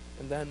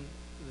 And then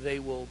they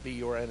will be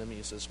your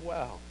enemies as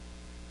well.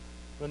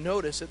 But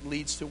notice it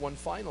leads to one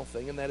final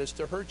thing, and that is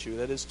to hurt you.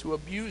 That is to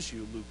abuse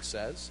you, Luke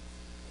says.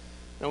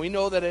 Now we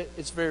know that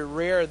it's very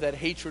rare that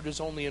hatred is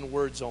only in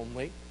words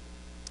only,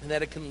 and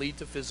that it can lead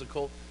to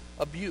physical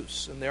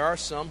abuse. And there are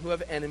some who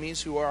have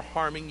enemies who are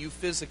harming you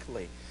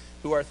physically,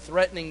 who are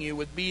threatening you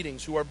with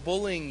beatings, who are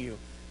bullying you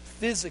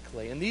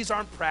physically. And these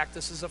aren't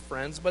practices of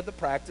friends, but the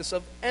practice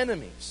of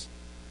enemies.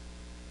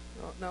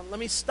 Now let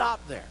me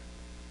stop there.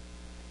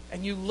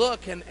 And you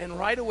look, and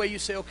right away you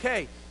say,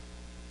 okay,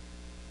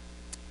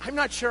 I'm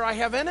not sure I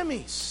have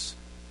enemies.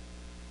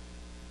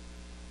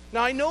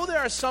 Now, I know there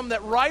are some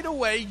that right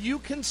away you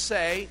can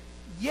say,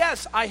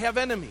 yes, I have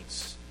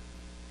enemies.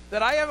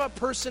 That I have a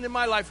person in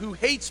my life who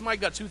hates my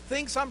guts, who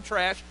thinks I'm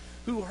trash,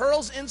 who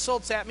hurls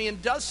insults at me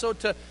and does so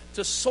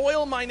to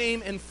soil my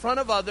name in front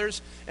of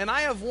others. And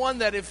I have one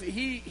that if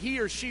he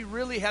or she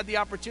really had the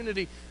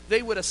opportunity,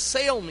 they would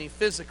assail me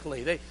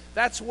physically.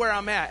 That's where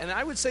I'm at. And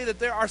I would say that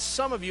there are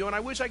some of you, and I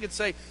wish I could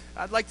say,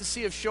 I'd like to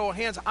see a show of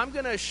hands. I'm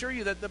going to assure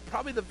you that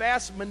probably the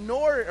vast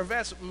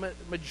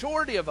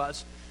majority of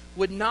us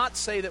would not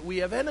say that we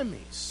have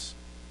enemies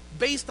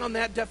based on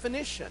that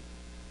definition.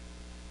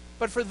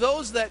 But for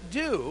those that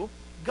do,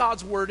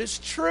 God's word is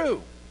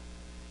true.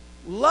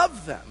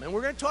 Love them. And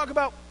we're going to talk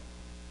about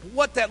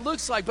what that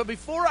looks like. But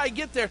before I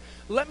get there,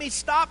 let me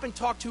stop and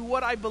talk to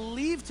what I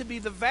believe to be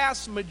the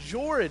vast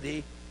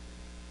majority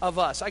of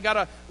us. I got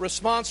a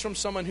response from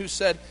someone who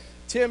said,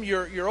 Tim,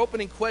 your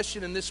opening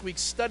question in this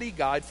week's study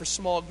guide for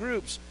small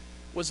groups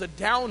was a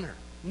downer.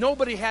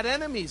 Nobody had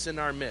enemies in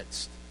our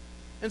midst.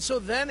 And so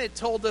then it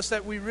told us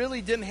that we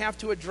really didn't have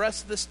to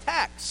address this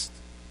text.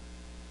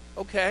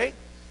 Okay?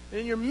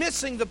 And you're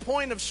missing the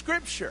point of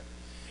Scripture.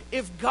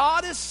 If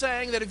God is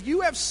saying that if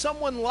you have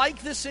someone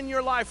like this in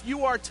your life,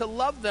 you are to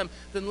love them,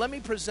 then let me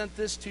present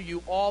this to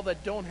you all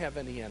that don't have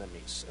any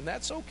enemies. And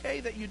that's okay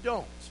that you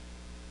don't.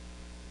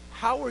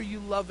 How are you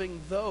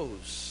loving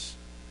those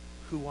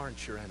who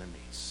aren't your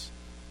enemies?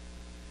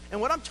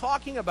 And what I'm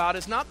talking about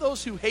is not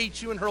those who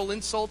hate you and hurl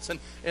insults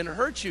and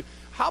hurt you.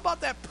 How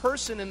about that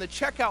person in the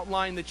checkout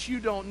line that you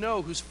don't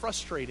know who's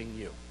frustrating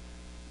you?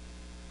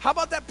 How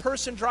about that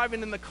person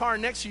driving in the car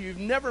next to you you've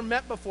never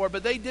met before,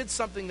 but they did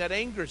something that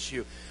angers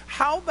you?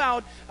 How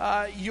about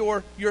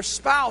your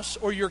spouse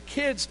or your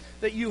kids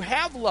that you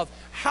have loved?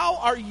 How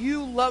are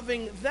you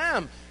loving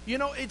them? You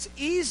know, it's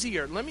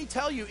easier, let me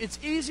tell you, it's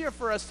easier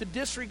for us to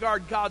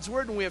disregard God's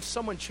word when we have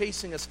someone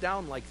chasing us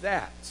down like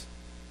that.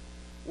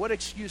 What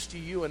excuse do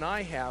you and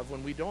I have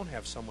when we don't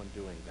have someone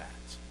doing that?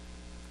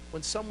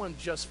 When someone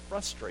just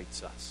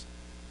frustrates us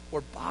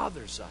or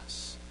bothers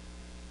us?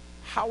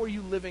 How are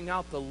you living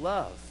out the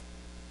love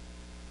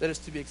that is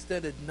to be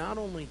extended not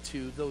only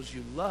to those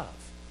you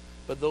love,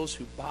 but those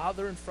who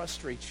bother and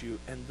frustrate you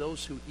and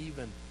those who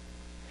even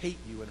hate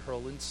you and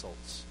hurl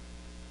insults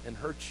and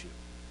hurt you?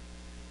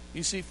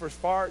 You see, for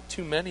far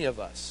too many of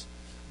us,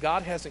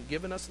 God hasn't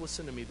given us,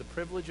 listen to me, the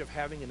privilege of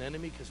having an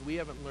enemy because we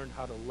haven't learned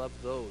how to love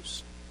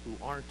those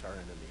who aren't our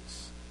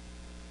enemies.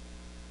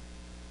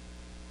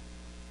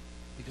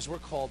 Because we're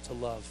called to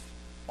love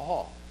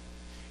all.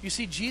 You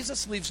see,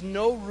 Jesus leaves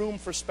no room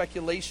for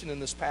speculation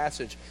in this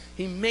passage.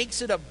 He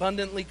makes it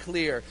abundantly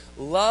clear.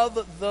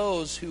 Love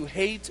those who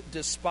hate,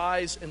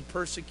 despise, and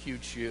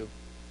persecute you.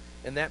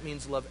 And that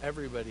means love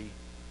everybody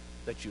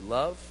that you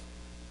love,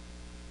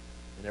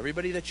 and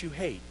everybody that you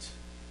hate,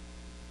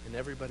 and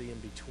everybody in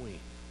between.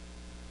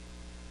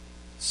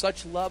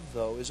 Such love,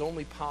 though, is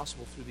only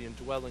possible through the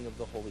indwelling of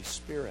the Holy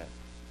Spirit.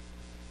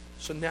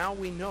 So now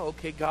we know,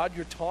 okay, God,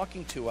 you're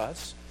talking to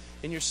us.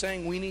 And you're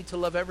saying we need to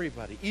love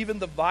everybody. Even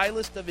the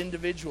vilest of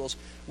individuals,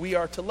 we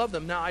are to love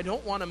them. Now, I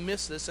don't want to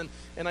miss this, and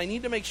I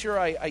need to make sure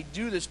I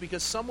do this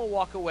because some will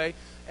walk away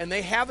and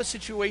they have a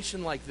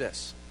situation like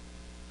this.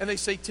 And they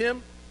say,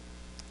 Tim,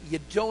 you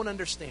don't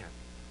understand.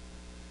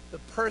 The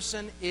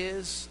person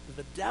is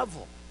the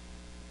devil.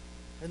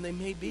 And they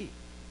may be.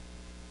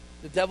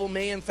 The devil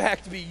may, in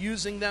fact, be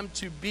using them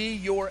to be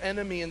your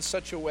enemy in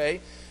such a way.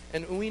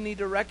 And we need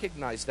to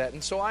recognize that.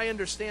 And so I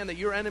understand that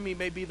your enemy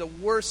may be the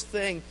worst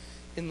thing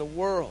in the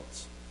world,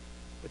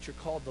 but you're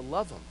called to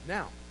love them.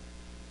 Now,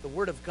 the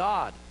Word of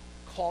God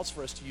calls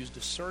for us to use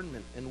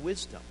discernment and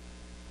wisdom.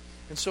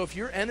 And so if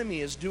your enemy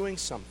is doing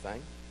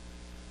something,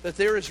 that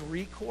there is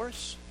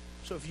recourse.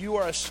 So if you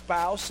are a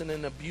spouse in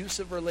an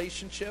abusive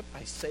relationship,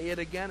 I say it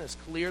again as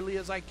clearly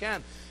as I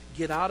can,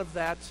 get out of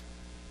that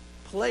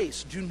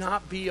place. Do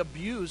not be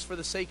abused for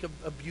the sake of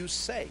abuse's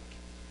sake.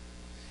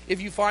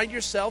 If you find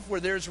yourself where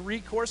there's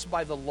recourse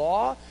by the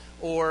law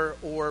or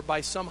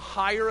by some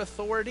higher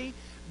authority,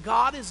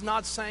 God is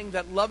not saying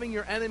that loving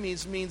your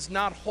enemies means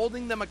not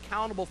holding them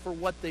accountable for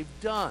what they've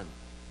done.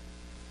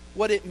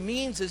 What it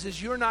means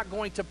is you're not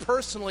going to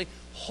personally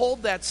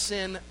hold that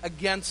sin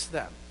against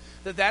them.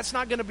 That's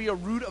not going to be a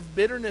root of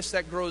bitterness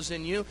that grows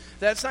in you.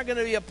 That's not going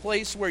to be a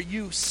place where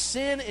you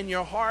sin in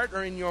your heart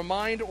or in your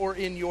mind or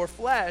in your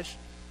flesh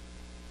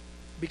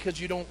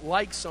because you don't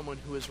like someone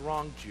who has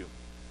wronged you.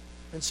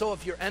 And so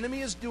if your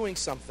enemy is doing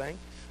something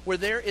where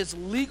there is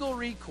legal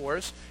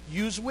recourse,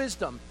 use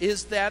wisdom.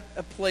 Is that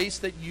a place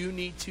that you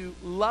need to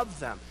love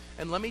them?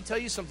 And let me tell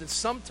you something.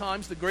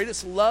 Sometimes the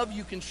greatest love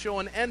you can show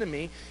an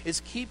enemy is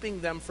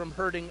keeping them from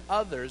hurting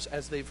others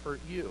as they've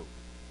hurt you.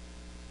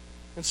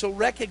 And so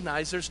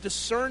recognize there's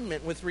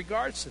discernment with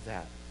regards to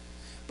that.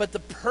 But the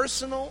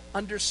personal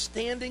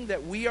understanding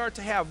that we are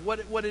to have,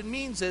 what it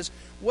means is,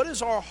 what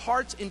does our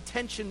heart's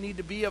intention need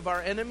to be of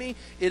our enemy?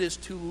 It is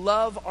to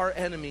love our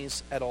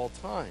enemies at all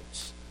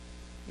times.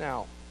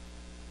 Now,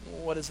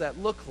 what does that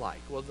look like?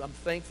 Well, I'm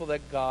thankful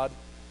that God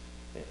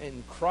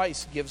in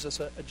Christ gives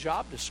us a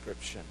job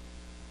description.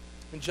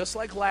 And just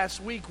like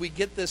last week, we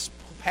get this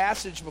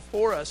passage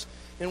before us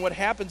And what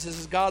happens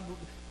is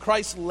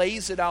Christ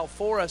lays it out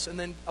for us and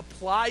then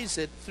applies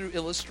it through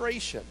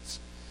illustrations.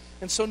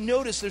 And so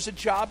notice there's a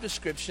job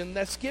description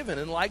that's given.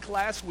 And like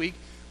last week,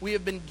 we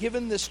have been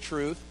given this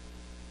truth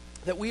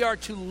that we are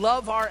to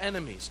love our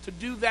enemies, to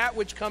do that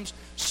which comes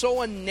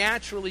so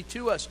unnaturally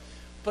to us.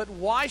 But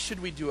why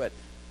should we do it?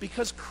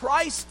 Because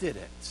Christ did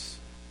it.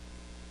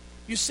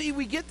 You see,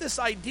 we get this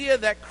idea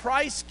that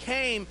Christ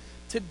came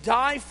to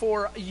die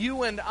for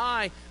you and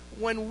I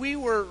when we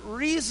were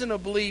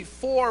reasonably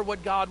for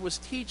what God was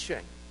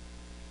teaching.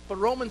 But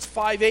Romans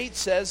 5:8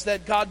 says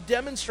that God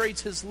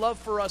demonstrates his love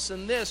for us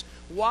in this: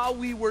 while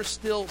we were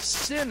still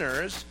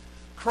sinners,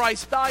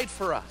 Christ died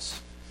for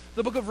us.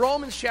 The book of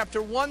Romans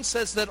chapter 1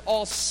 says that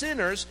all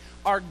sinners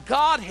are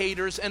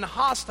God-haters and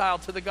hostile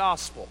to the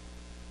gospel.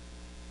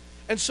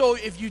 And so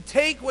if you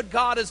take what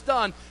God has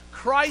done,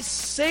 Christ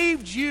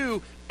saved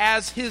you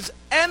as his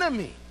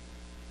enemy.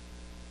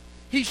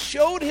 He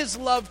showed his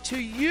love to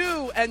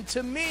you and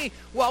to me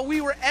while we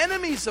were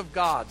enemies of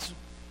God's,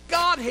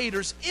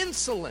 God-haters,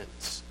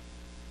 insolent,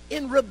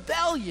 in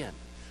rebellion,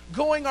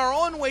 going our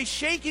own way,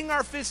 shaking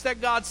our fist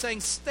at God, saying,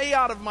 "Stay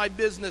out of my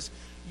business.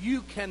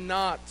 You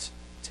cannot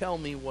tell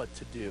me what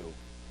to do."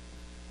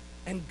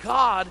 And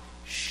God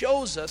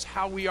shows us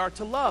how we are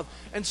to love.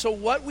 And so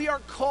what we are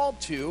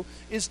called to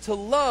is to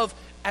love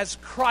as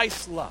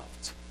Christ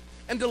loved,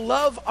 and to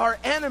love our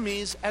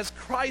enemies as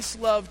Christ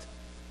loved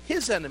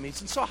his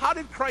enemies. And so how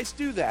did Christ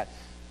do that?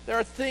 There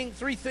are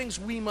three things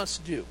we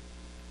must do.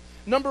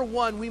 Number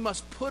one, we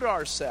must put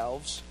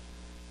ourselves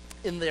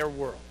in their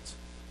world.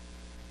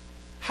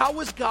 How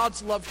was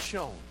God's love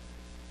shown?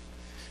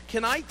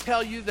 Can I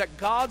tell you that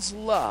God's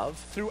love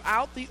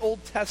throughout the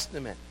Old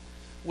Testament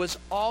was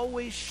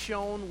always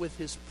shown with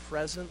his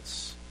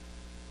presence?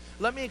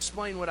 Let me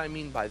explain what I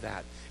mean by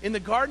that. In the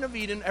Garden of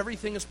Eden,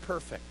 everything is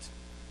perfect.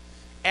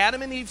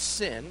 Adam and Eve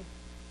sin.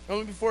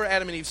 Only before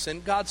Adam and Eve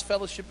sin, God's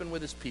fellowshipping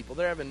with his people.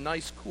 They're having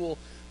nice, cool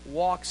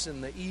walks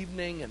in the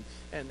evening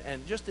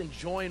and just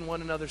enjoying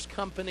one another's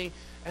company.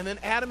 And then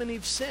Adam and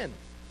Eve sin.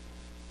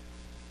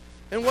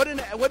 And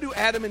what do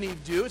Adam and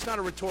Eve do? It's not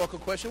a rhetorical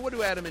question. What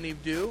do Adam and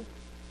Eve do?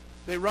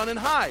 They run and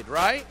hide,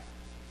 right?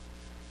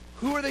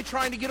 Who are they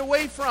trying to get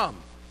away from?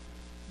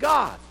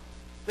 God.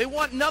 They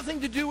want nothing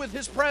to do with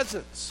his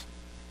presence.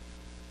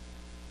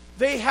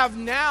 They have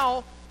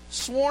now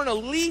sworn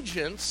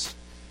allegiance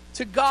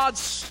to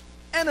God's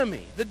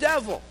enemy, the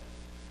devil.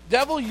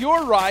 Devil,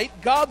 you're right.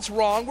 God's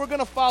wrong. We're going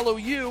to follow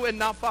you and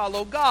not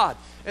follow God.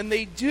 And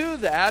they do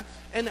that.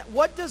 And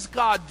what does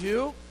God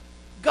do?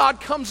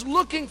 God comes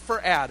looking for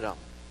Adam.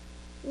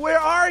 Where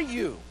are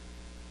you?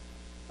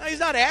 Now, he's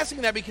not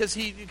asking that because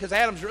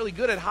Adam's really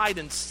good at hide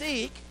and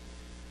seek.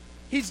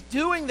 He's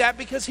doing that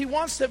because he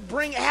wants to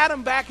bring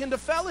Adam back into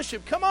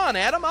fellowship. Come on,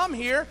 Adam, I'm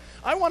here.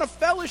 I want to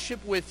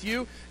fellowship with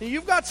you. And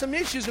you've got some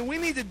issues and we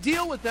need to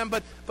deal with them,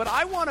 but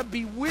I want to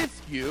be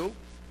with you.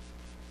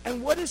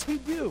 And what does he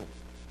do?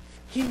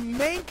 He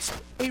makes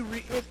a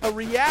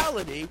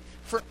reality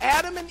for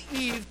Adam and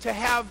Eve to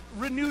have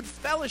renewed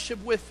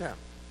fellowship with them.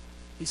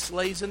 He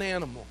slays an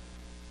animal.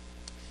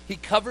 He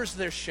covers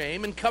their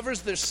shame and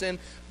covers their sin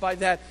by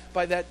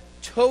that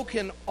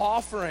token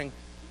offering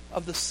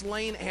of the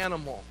slain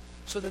animal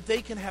so that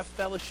they can have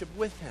fellowship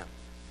with him.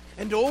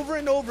 And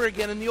over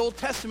again in the Old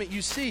Testament,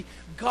 you see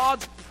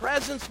God's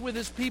presence with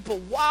his people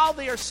while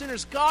they are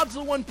sinners. God's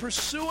the one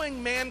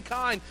pursuing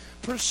mankind,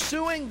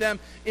 pursuing them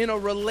in a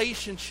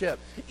relationship.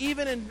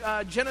 Even in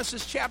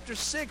Genesis chapter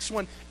 6,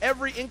 when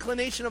every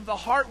inclination of the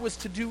heart was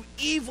to do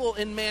evil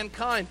in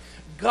mankind,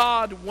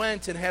 God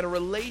went and had a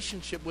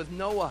relationship with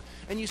Noah.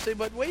 And you say,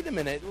 but wait a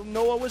minute,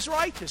 Noah was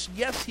righteous.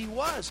 Yes, he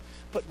was.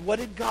 But what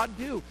did God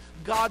do?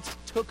 God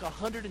took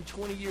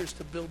 120 years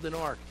to build an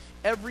ark.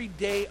 Every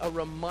day a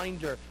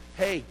reminder,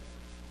 hey,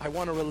 I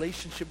want a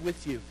relationship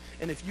with you.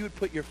 And if you would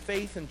put your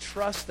faith and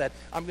trust that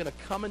I'm going to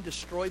come and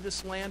destroy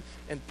this land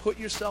and put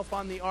yourself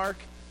on the ark,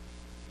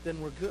 then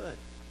we're good.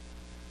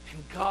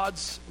 And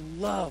God's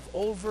love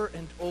over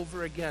and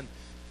over again,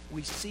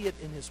 we see it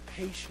in his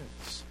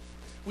patience.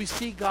 We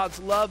see God's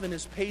love and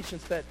his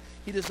patience, that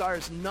he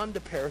desires none to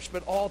perish,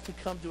 but all to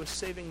come to a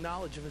saving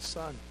knowledge of his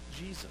Son,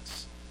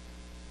 Jesus.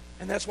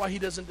 And that's why he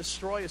doesn't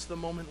destroy us the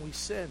moment we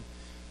sin,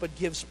 but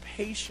gives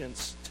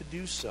patience to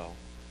do so.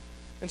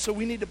 And so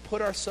we need to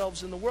put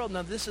ourselves in the world.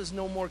 Now, this is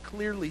no more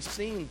clearly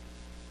seen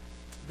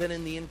than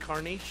in the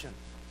incarnation.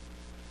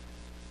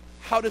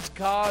 How does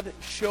God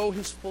show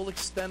his full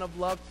extent of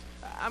love?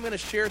 I'm going to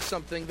share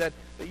something that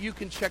you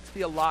can check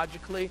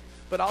theologically,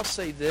 but I'll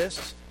say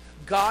this.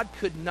 God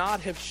could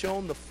not have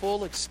shown the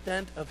full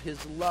extent of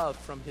his love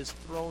from his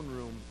throne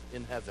room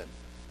in heaven.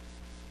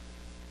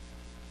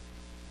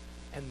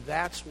 And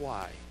that's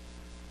why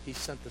he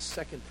sent the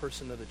second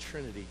person of the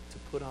Trinity to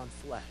put on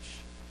flesh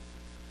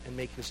and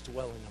make his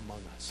dwelling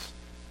among us.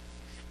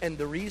 And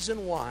the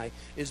reason why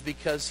is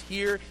because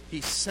here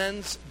he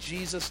sends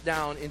Jesus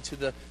down into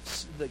the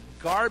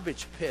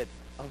garbage pit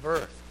of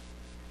earth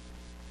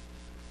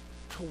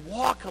to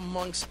walk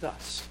amongst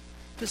us,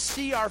 to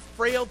see our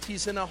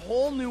frailties in a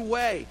whole new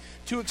way,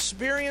 to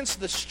experience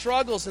the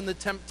struggles and the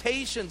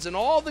temptations and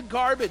all the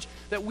garbage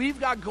that we've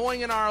got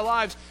going in our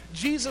lives.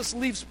 Jesus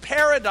leaves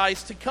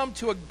paradise to come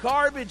to a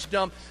garbage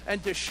dump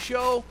and to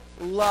show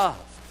love.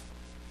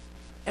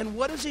 And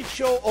what does he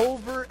show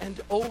over and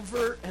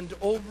over and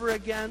over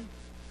again?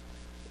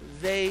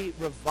 They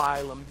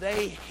revile him.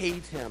 They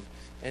hate him.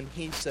 And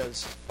he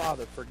says,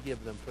 Father,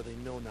 forgive them, for they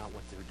know not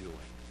what they're doing.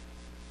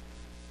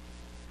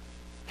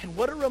 And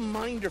what a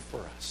reminder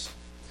for us.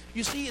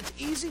 You see, it's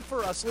easy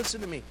for us, listen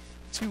to me,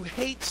 to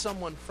hate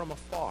someone from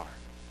afar.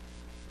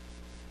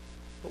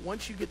 But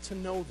once you get to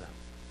know them,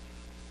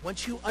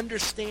 once you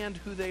understand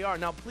who they are,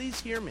 now please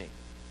hear me.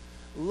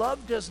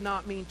 Love does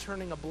not mean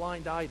turning a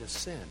blind eye to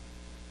sin.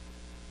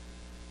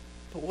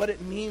 But what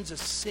it means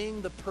is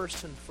seeing the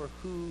person for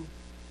who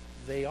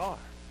they are.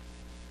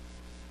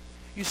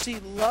 You see,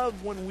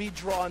 love, when we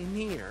draw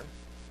near,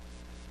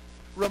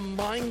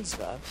 reminds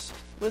us,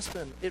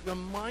 listen, it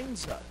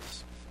reminds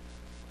us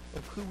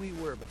of who we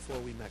were before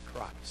we met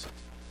Christ.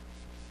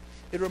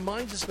 It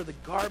reminds us of the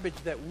garbage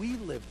that we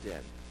lived in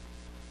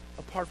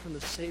apart from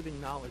the saving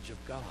knowledge of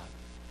God.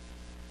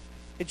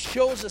 It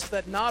shows us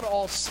that not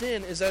all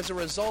sin is as a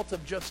result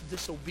of just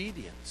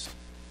disobedience,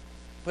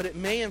 but it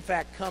may in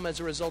fact come as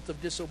a result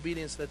of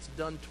disobedience that's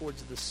done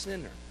towards the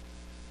sinner,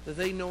 that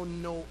they know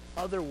no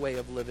other way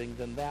of living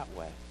than that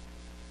way.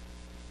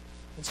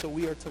 And so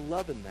we are to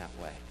love in that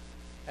way,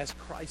 as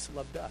Christ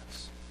loved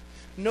us.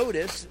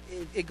 Notice,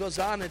 it goes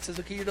on, it says,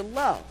 okay, you're to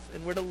love.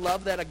 And we're to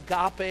love that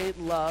agape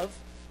love.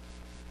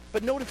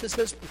 But notice it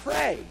says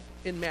pray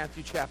in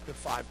Matthew chapter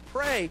 5.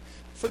 Pray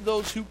for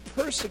those who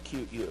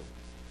persecute you.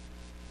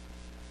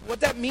 What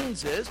that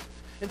means is,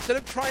 instead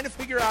of trying to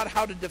figure out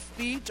how to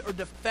defeat or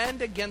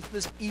defend against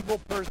this evil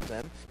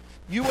person,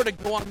 you are to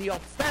go on the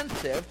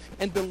offensive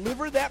and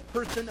deliver that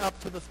person up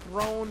to the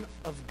throne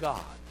of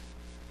God.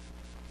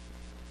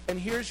 And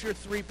here's your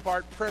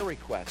 3-part prayer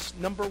request.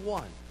 Number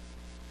 1,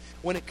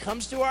 when it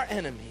comes to our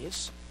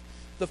enemies,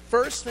 the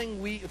first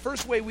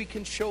way we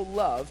can show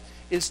love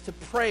is to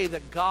pray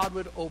that God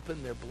would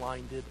open their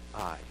blinded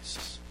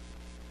eyes.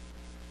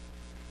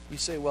 You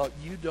say, well,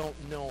 you don't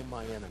know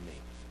my enemy.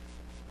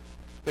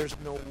 There's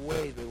no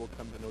way they will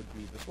come to know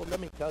Jesus. Well, let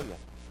me tell you,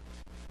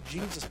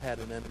 Jesus had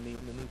an enemy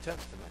in the New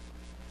Testament.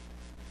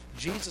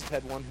 Jesus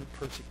had one who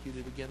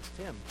persecuted against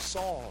him.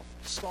 Saul,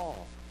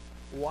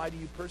 why do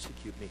you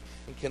persecute me?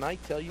 And can I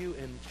tell you,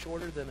 in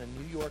shorter than a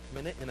New York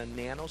minute, in a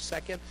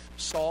nanosecond,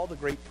 Saul, the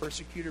great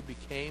persecutor,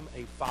 became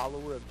a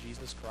follower of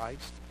Jesus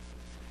Christ?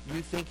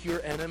 You think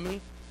your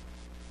enemy,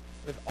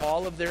 with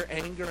all of their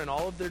anger and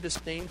all of their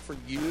disdain for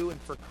you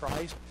and for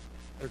Christ,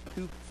 are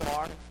too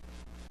far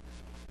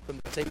from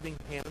the saving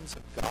hands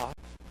of God?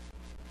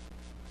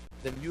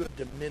 Then you have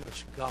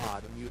diminished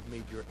God and you have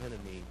made your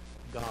enemy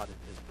God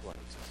in his place.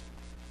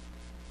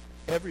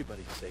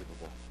 Everybody's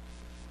savable.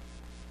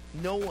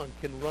 No one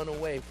can run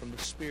away from the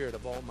Spirit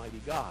of Almighty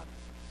God.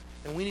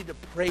 And we need to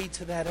pray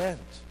to that end.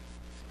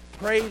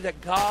 Pray that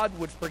God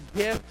would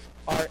forgive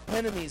our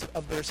enemies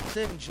of their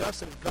sin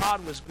just as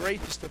God was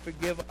gracious to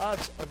forgive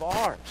us of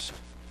ours.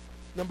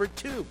 Number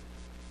 2,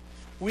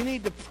 we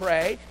need to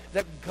pray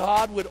that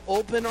God would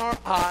open our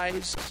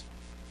eyes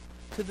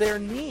to their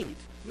need.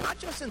 Not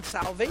just in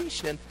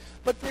salvation,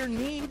 but their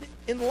need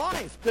in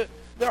life.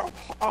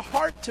 A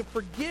heart to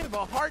forgive,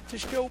 a heart to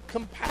show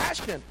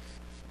compassion.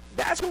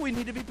 That's what we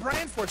need to be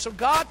praying for. So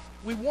God,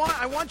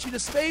 I want you to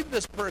save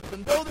this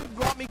person. Though they've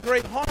brought me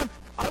great harm,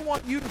 I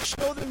want you to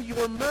show them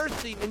your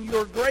mercy and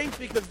your grace,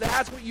 because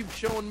that's what you've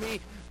shown me.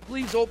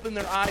 Please open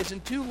their eyes.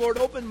 And 2, Lord,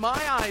 open my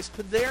eyes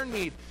to their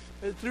need.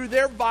 Through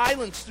their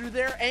violence, through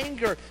their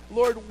anger,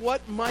 Lord,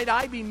 what might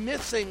I be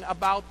missing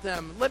about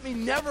them? Let me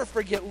never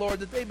forget, Lord,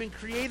 that they've been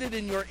created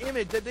in your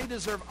image, that they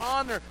deserve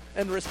honor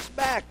and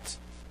respect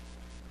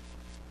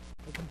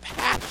and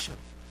compassion,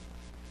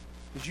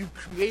 because you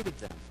created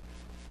them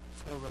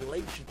for a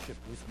relationship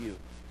with you.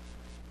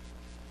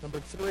 Number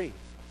 3,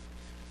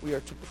 we are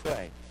to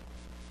pray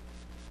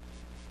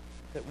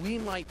that we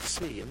might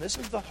see, and this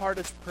is the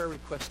hardest prayer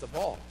request of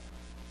all,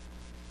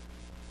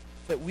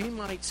 that we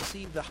might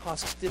see the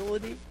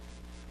hostility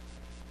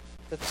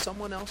that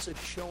someone else is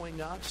showing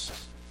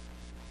us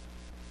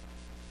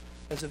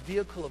as a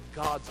vehicle of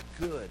God's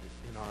good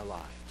in our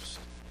lives.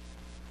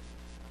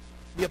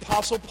 The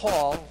Apostle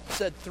Paul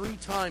said 3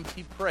 times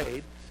he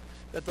prayed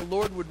that the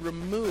Lord would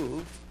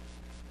remove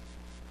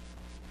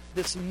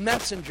this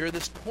messenger,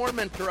 this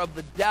tormentor of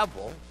the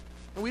devil,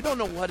 and we don't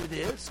know what it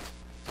is.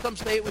 Some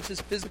say it was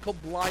his physical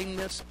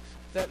blindness.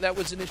 That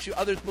was an issue.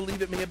 Others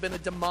believe it may have been a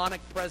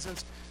demonic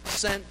presence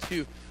sent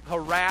to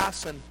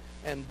harass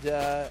and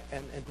to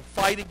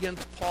fight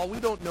against Paul.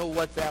 We don't know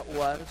what that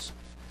was.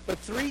 But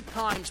 3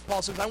 times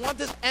Paul says, I want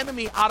this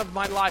enemy out of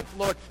my life,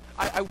 Lord.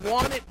 I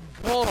want it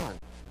gone.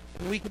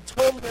 And we can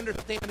totally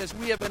understand, as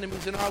we have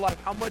enemies in our life,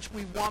 how much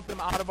we want them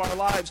out of our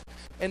lives.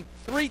 And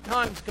 3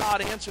 times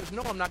God answers,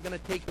 no, I'm not going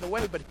to take it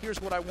away, but here's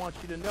what I want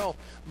you to know.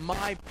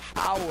 My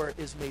power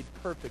is made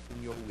perfect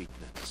in your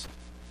weakness.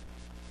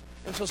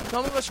 And so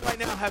some of us right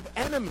now have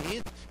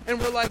enemies, and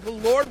we're like, well,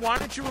 Lord, why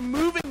aren't you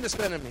removing this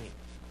enemy?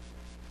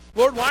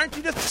 Lord, why aren't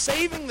you just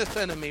saving this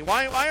enemy?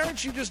 Why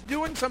aren't you just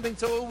doing something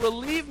so it will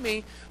relieve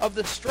me of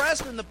the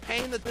stress and the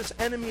pain that this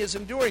enemy is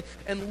enduring?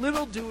 And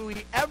little do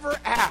we ever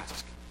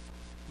ask,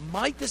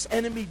 might this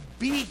enemy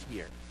be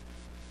here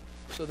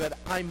so that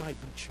I might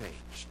be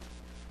changed?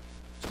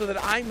 So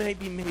that I may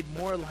be made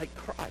more like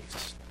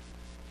Christ?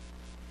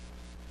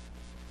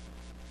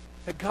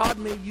 That God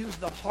may use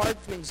the hard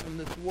things in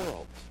this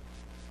world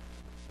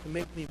to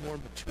make me more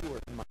mature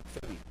in my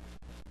faith.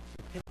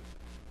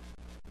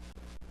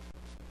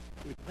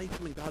 We place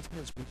them in God's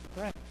hands. We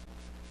pray.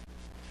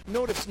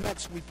 Notice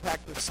next we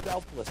practice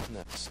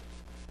selflessness.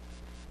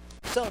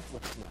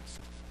 Selflessness.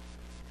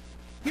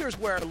 Here's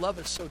where our love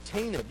is so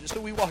tainted. So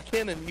we walk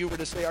in and you were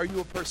to say, are you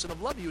a person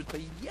of love? You would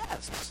say,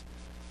 yes,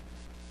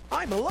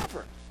 I'm a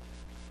lover.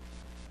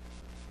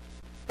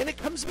 And it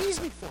comes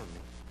easy for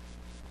me.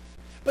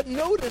 But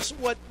notice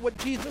what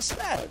Jesus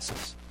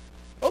says.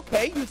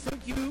 Okay, you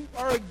think you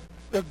are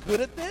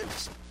good at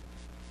this?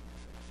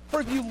 For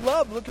if you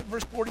love, look at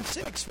verse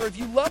 46. For if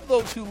you love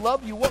those who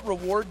love you, what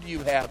reward do you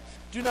have?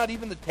 Do not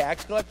even the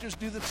tax collectors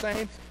do the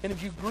same? And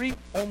if you greet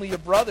only your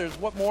brothers,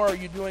 what more are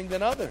you doing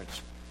than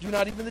others? Do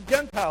not even the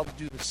Gentiles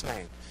do the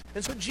same?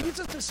 And so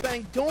Jesus is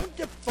saying, don't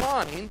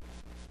define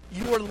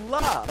your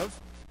love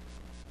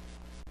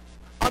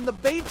on the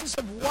basis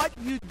of what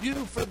you do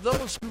for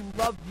those who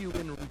love you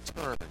in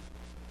return.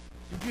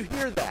 Did you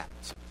hear that?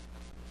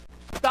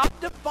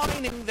 Stop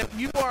defining that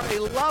you are a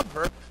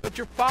lover, that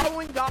you're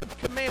following God's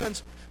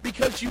commands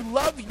because you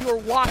love your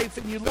wife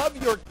and you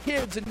love your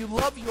kids and you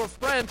love your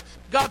friends.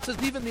 God says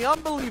even the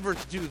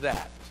unbelievers do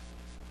that.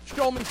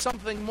 Show me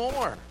something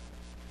more.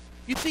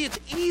 You see, it's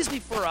easy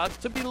for us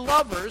to be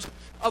lovers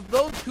of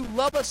those who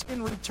love us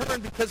in return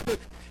because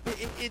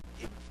it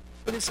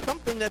is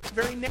something that's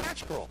very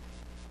natural.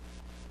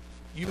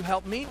 You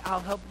help me, I'll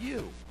help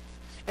you.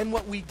 And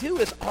what we do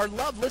is our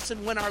love,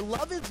 listen, when our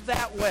love is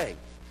that way,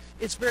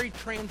 it's very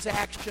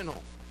transactional.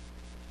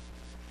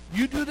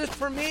 You do this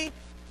for me,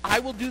 I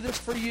will do this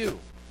for you.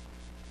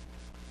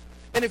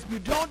 And if you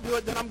don't do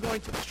it, then I'm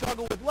going to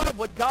struggle with love.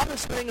 What God is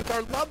saying is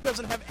our love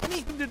doesn't have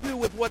anything to do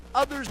with what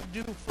others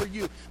do for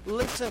you.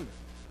 Listen,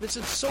 this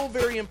is so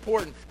very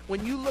important.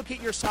 When you look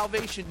at your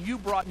salvation, you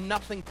brought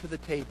nothing to the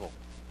table.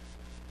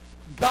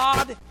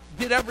 God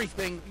did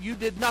everything. You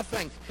did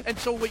nothing. And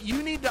so what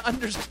you need to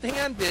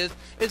understand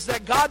is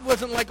that God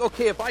wasn't like,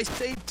 okay, if I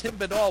save Tim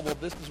Badal, well,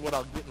 this is what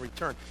I'll get in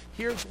return.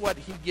 Here's what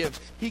he gives.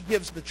 He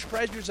gives the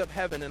treasures of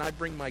heaven, and I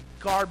bring my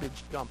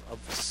garbage dump of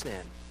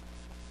sin.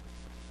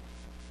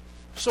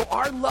 So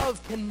our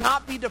love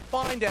cannot be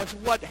defined as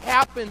what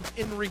happens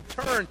in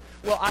return.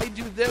 Well, I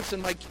do this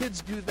and my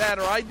kids do that,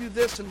 or I do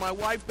this and my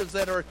wife does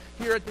that, or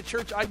here at the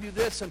church I do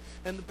this and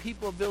the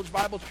people of Village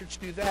Bible Church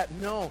do that.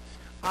 No,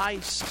 I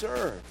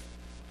serve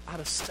out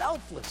of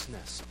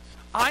selflessness.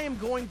 I am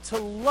going to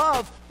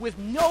love with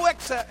no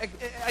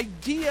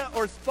idea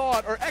or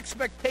thought or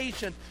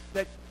expectation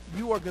that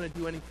you are going to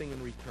do anything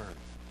in return.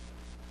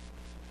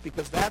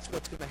 Because that's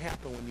what's going to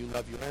happen when you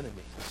love your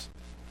enemies.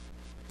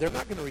 They're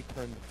not going to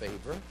return the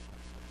favor.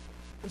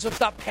 And so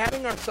stop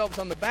patting ourselves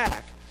on the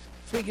back,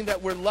 thinking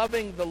that we're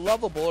loving the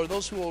lovable or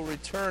those who will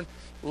return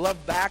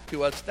love back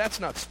to us. That's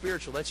not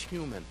spiritual. That's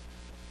human.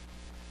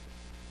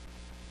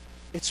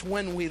 It's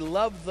when we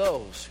love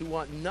those who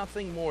want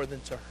nothing more than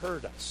to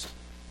hurt us.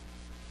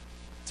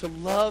 To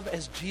love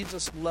as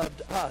Jesus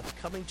loved us,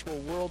 coming to a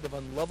world of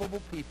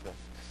unlovable people,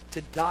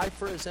 to die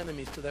for his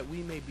enemies so that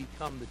we may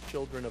become the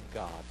children of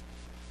God.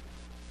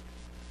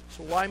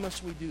 So why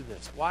must we do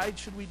this? Why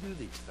should we do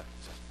these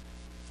things?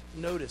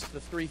 Notice the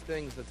three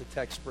things that the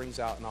text brings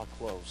out, and I'll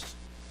close.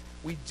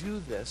 We do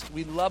this,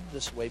 we love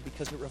this way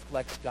because it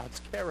reflects God's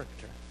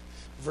character.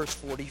 Verse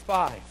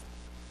 45.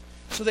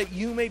 So that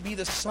you may be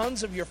the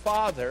sons of your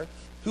Father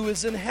who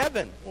is in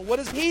heaven. Well, what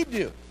does he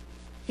do?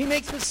 He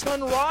makes his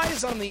sun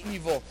rise on the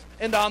evil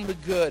and on the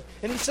good.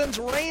 And he sends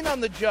rain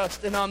on the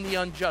just and on the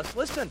unjust.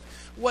 Listen,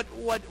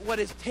 what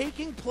is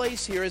taking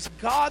place here is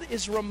God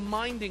is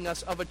reminding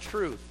us of a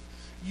truth.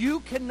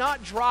 You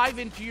cannot drive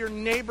into your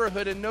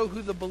neighborhood and know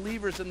who the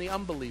believers and the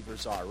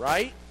unbelievers are,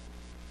 right?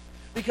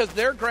 Because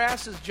their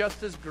grass is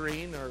just as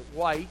green or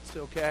white,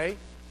 okay?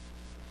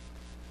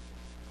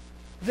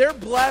 They're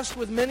blessed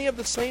with many of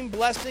the same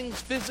blessings,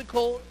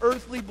 physical,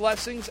 earthly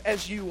blessings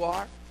as you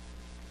are.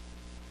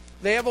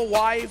 They have a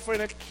wife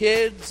and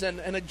kids and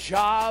a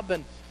job,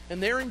 and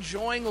they're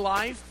enjoying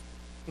life.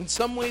 In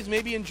some ways,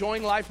 maybe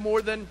enjoying life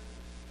more than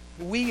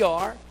we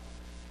are.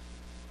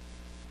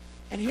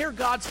 And here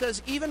God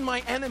says, even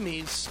my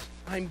enemies,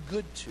 I'm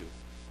good to.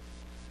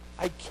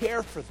 I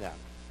care for them.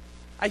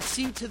 I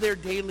see to their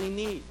daily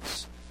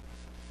needs.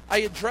 I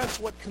address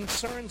what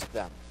concerns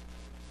them.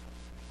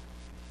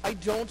 I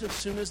don't, as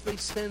soon as they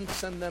sin,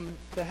 send them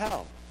to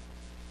hell.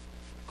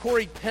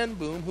 Corrie ten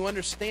Boom, who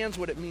understands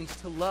what it means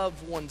to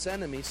love one's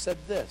enemies, said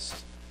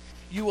this: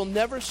 you will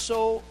never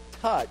so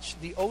touch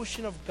the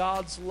ocean of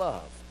God's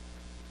love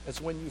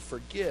as when you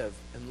forgive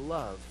and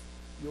love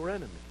your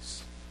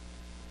enemies.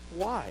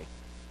 Why?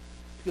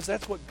 Because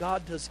that's what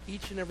God does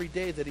each and every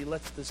day, that he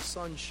lets the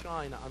sun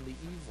shine on the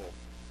evil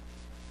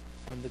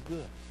and the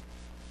good.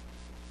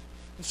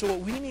 And so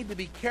what we need to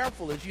be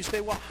careful is, you say,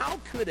 well, how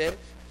could it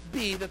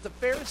be that the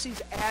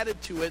Pharisees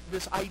added to it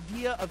this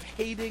idea of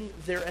hating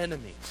their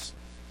enemies?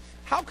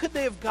 How could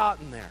they have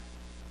gotten there?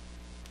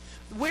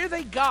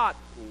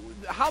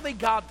 How they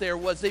got there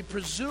was they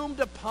presumed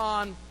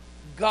upon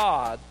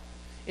God.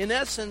 In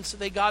essence,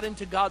 they got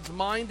into God's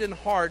mind and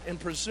heart and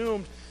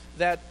presumed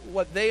that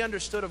what they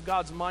understood of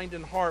God's mind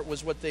and heart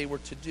was what they were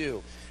to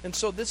do. And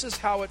so this is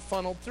how it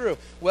funneled through.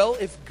 Well,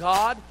 if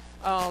God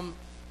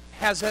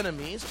has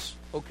enemies,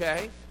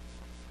 okay,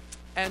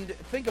 and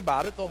think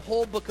about it, the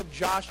whole book of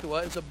Joshua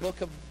is a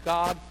book of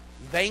God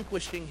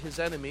vanquishing his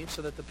enemies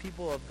so that the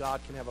people of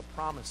God can have a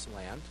promised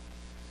land.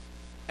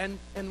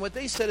 And what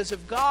they said is,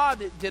 if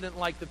God didn't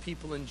like the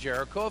people in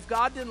Jericho, if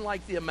God didn't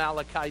like the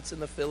Amalekites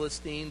and the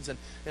Philistines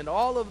and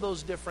all of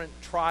those different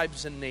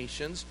tribes and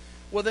nations,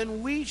 well,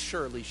 then we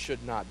surely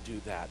should not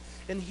do that.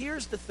 And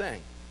here's the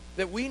thing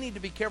that we need to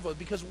be careful of,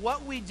 because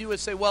what we do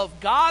is say, well, if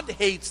God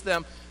hates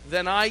them,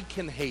 then I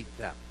can hate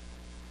them.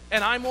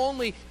 And I'm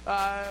only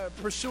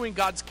pursuing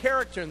God's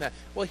character in that.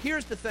 Well,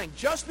 here's the thing.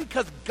 Just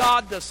because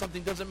God does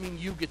something doesn't mean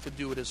you get to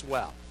do it as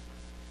well.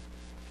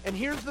 And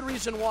here's the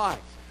reason why.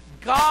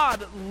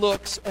 God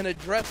looks and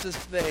addresses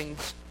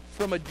things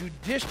from a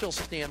judicial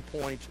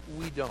standpoint.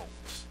 We don't.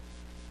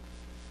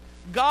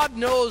 God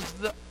knows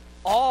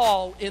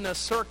all in a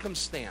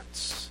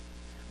circumstance.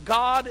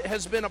 God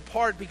has been a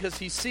part because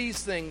he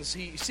sees things.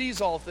 He sees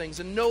all things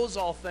and knows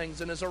all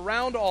things and is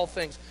around all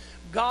things.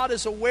 God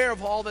is aware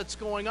of all that's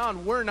going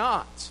on. We're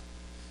not.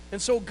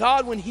 And so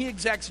God, when he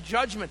exacts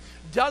judgment,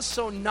 does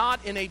so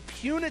not in a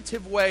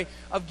punitive way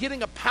of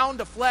getting a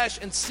pound of flesh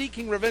and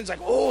seeking revenge.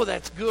 Like, oh,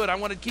 that's good. I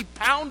want to keep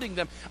pounding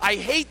them. I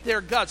hate their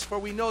guts, for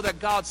we know that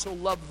God so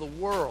loved the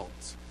world.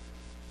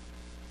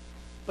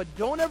 But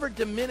don't ever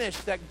diminish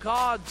that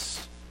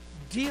God's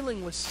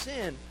dealing with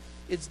sin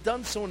is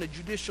done so in a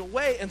judicial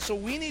way. And so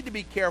we need to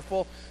be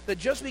careful that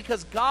just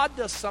because God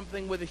does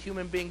something with a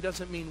human being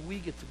doesn't mean we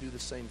get to do the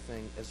same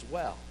thing as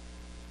well.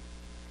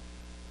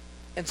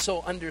 And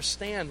so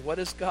understand, what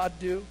does God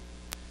do?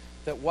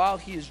 That while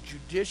he is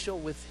judicial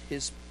with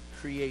his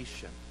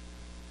creation,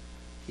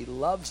 he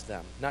loves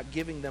them, not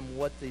giving them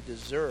what they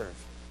deserve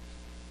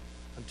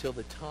until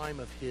the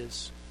time of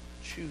his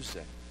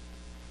choosing.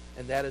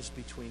 And that is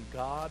between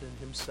God and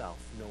himself,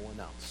 no one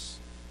else.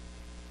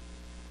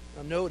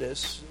 Now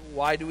notice,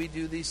 why do we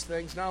do these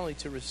things? Not only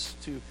to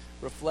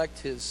reflect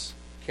his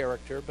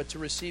character, but to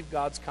receive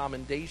God's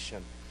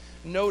commendation.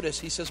 Notice,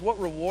 he says, what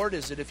reward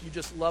is it if you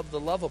just love the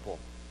lovable?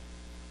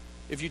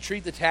 If you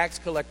treat the tax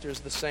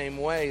collectors the same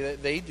way,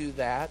 they do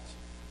that.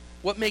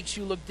 What makes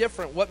you look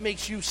different? What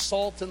makes you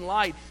salt and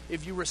light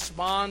if you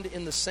respond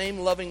in the same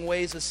loving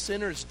ways as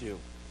sinners do?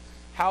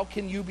 How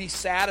can you be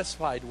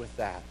satisfied with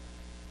that?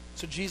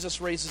 So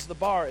Jesus raises the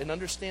bar. And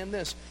understand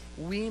this,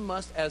 we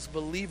must, as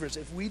believers,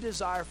 if we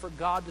desire for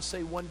God to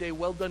say one day,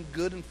 well done,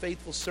 good and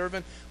faithful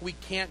servant, we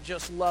can't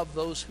just love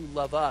those who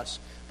love us,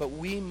 but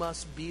we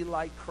must be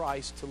like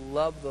Christ to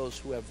love those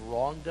who have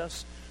wronged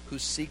us, who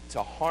seek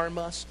to harm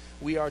us.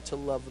 We are to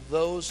love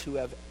those who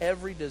have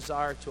every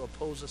desire to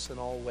oppose us in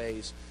all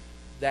ways.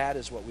 That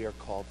is what we are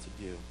called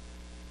to do.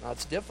 Now,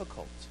 it's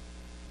difficult,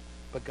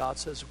 but God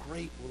says,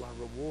 great will our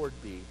reward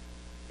be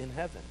in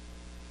heaven.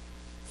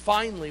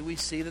 Finally, we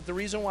see that the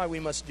reason why we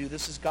must do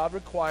this is God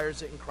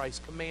requires it and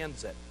Christ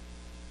commands it.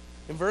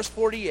 In verse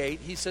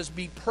 48, he says,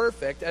 be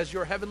perfect as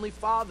your heavenly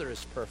Father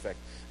is perfect.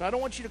 Now, I don't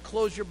want you to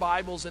close your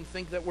Bibles and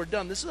think that we're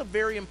done. This is a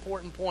very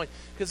important point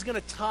because it's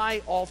going to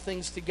tie all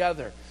things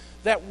together.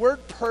 That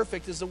word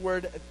perfect is the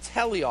word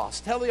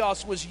teleos.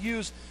 Teleos was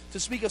used to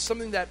speak of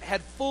something that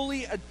had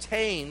fully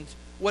attained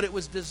what it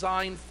was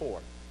designed for.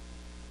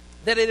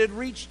 That it had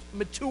reached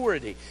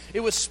maturity.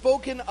 It was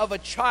spoken of a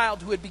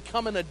child who had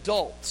become an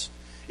adult.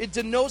 It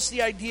denotes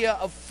the idea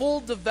of full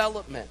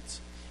development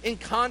in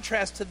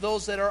contrast to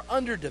those that are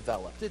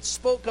underdeveloped. It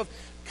spoke of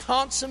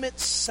consummate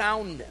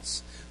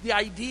soundness, the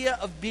idea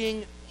of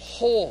being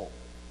whole.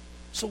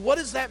 So what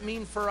does that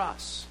mean for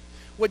us?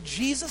 What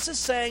Jesus is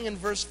saying in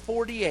verse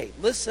 48,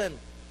 listen,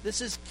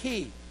 this is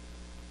key,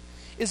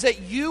 is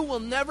that you will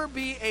never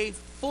be a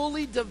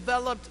fully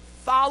developed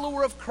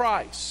follower of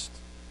Christ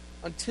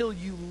until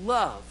you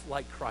love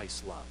like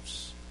Christ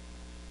loves.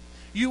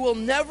 You will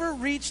never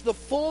reach the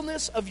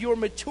fullness of your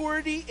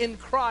maturity in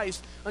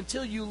Christ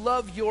until you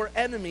love your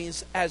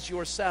enemies as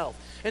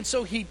yourself. And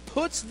so he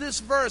puts this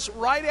verse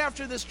right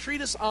after this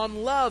treatise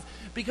on love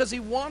because he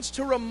wants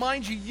to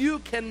remind you, you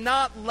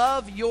cannot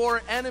love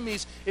your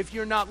enemies if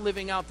you're not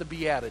living out the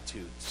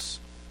Beatitudes.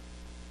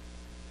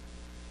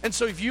 And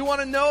so if you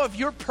want to know if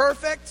you're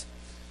perfect,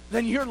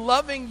 then you're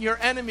loving your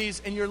enemies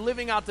and you're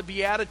living out the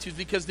Beatitudes,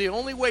 because the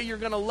only way you're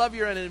going to love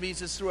your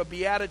enemies is through a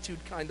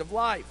Beatitude kind of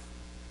life.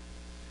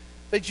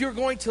 That you're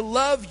going to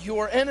love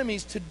your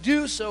enemies. To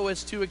do so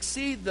is to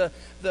exceed the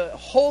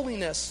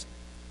holiness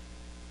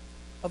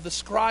of the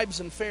scribes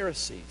and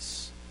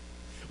Pharisees.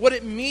 What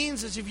it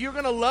means is if you're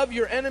going to love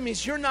your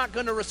enemies, you're not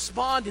going to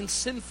respond in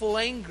sinful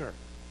anger.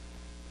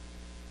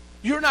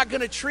 You're not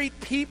going to treat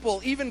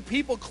people, even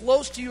people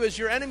close to you, as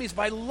your enemies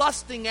by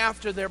lusting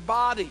after their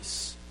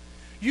bodies.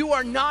 You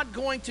are not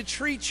going to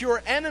treat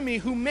your enemy,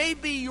 who may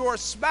be your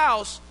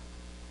spouse,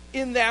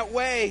 in that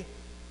way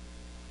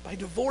by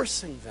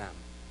divorcing them.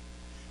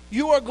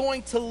 You are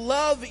going to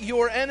love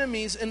your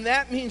enemies, and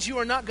that means you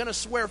are not going to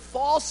swear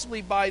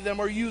falsely by them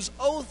or use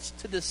oaths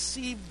to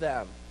deceive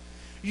them.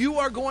 You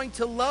are going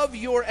to love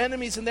your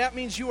enemies, and that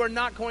means you are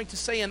not going to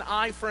say an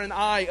eye for an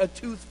eye, a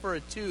tooth for a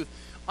tooth.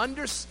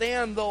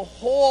 Understand the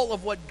whole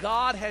of what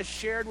God has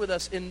shared with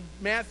us in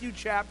Matthew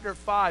chapter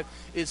 5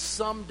 is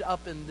summed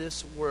up in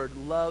this word: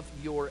 love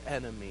your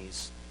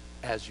enemies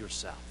as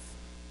yourself.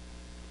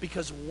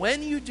 Because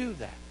when you do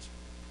that,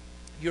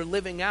 you're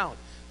living out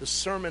the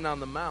Sermon on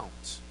the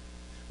Mount.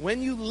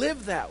 When you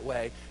live that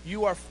way,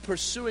 you are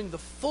pursuing the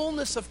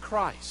fullness of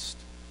Christ.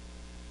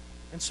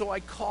 And so I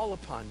call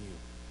upon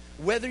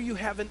you, whether you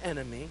have an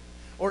enemy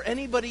or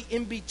anybody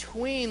in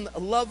between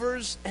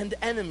lovers and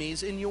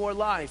enemies in your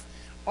life,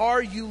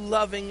 are you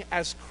loving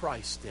as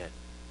Christ did?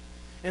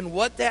 And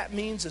what that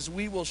means is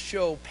we will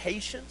show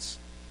patience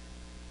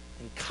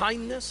and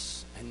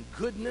kindness and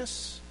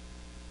goodness.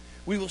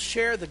 We will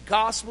share the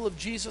gospel of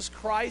Jesus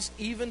Christ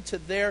even to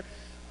their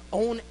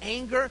own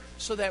anger,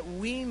 so that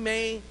we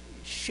may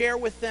share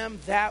with them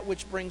that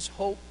which brings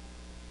hope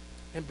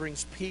and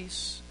brings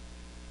peace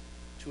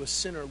to a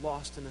sinner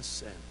lost in a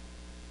sin.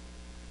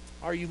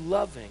 Are you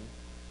loving?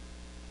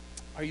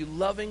 Are you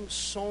loving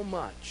so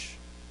much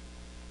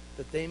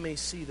that they may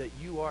see that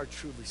you are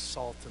truly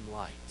salt and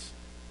light?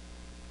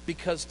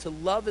 Because to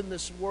love in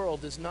this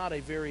world is not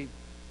a very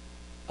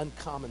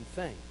uncommon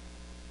thing,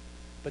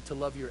 but to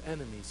love your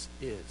enemies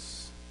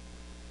is.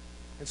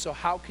 And so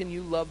how can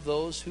you love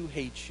those who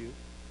hate you?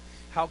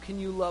 How can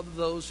you love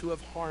those who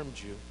have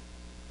harmed you?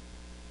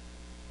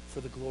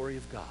 For the glory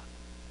of God.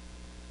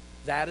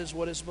 That is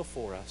what is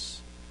before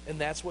us. And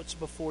that's what's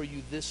before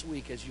you this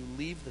week as you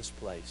leave this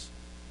place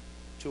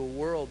to a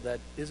world that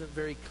isn't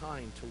very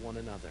kind to one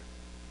another.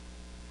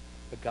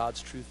 But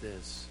God's truth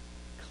is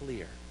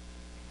clear.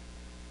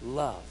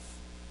 Love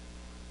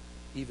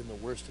even the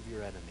worst of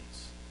your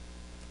enemies.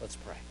 Let's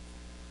pray.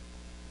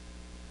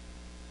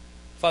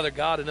 Father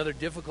God, another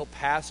difficult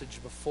passage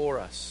before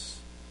us.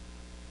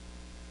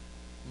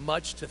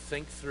 Much to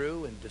think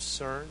through and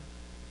discern.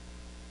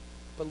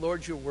 But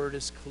Lord, your word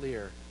is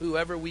clear.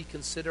 Whoever we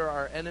consider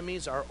our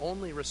enemies, our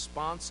only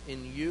response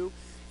in you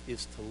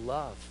is to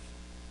love.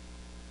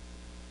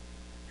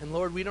 And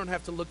Lord, we don't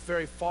have to look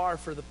very far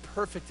for the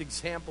perfect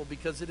example,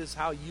 because it is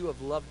how you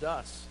have loved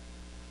us.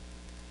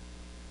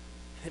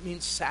 It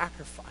means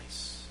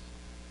sacrifice.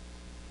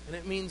 And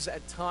it means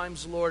at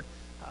times, Lord,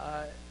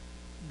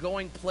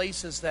 going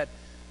places that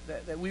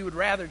we would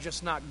rather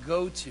just not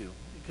go to,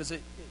 because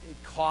it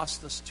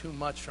costs us too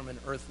much from an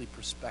earthly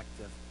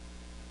perspective.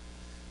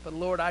 But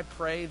Lord, I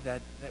pray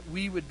that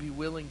we would be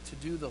willing to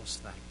do those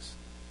things,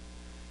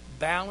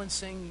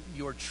 balancing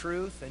your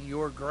truth and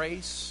your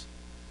grace,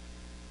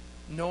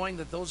 knowing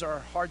that those are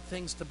hard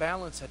things to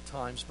balance at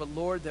times. But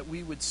Lord, that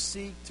we would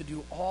seek to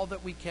do all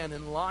that we can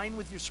in line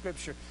with your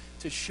scripture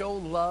to show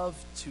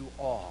love to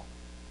all,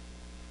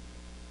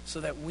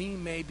 so that we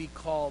may be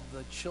called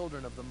the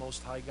children of the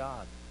Most High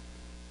God,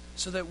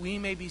 so that we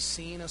may be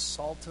seen as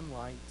salt and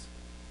light,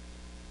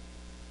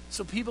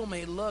 so people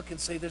may look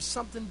and say, there's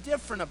something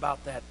different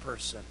about that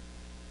person.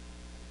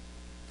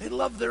 They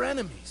love their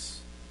enemies.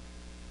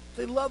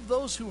 They love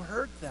those who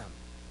hurt them.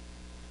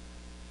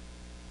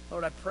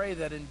 Lord, I pray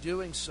that in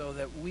doing so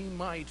that we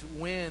might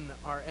win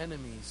our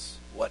enemies.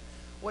 What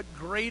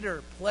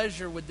greater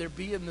pleasure would there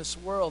be in this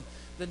world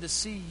than to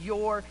see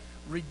your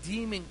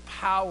redeeming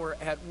power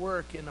at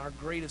work in our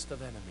greatest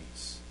of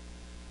enemies?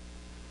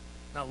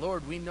 Now,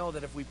 Lord, we know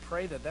that if we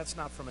pray that, that's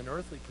not from an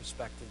earthly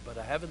perspective, but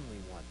a heavenly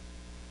one.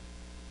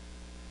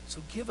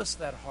 So give us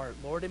that heart,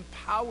 Lord.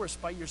 Empower us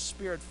by your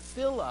Spirit.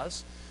 Fill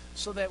us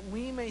so that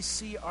we may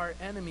see our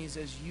enemies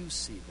as you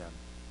see them.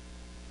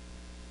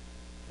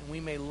 And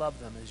we may love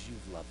them as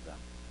you've loved them.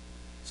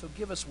 So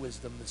give us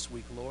wisdom this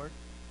week, Lord.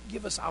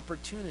 Give us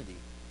opportunity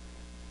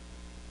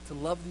to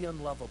love the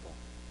unlovable,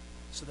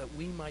 so that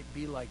we might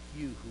be like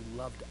you, who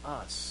loved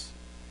us,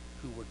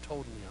 who were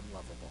totally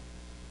unlovable.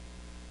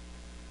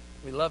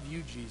 We love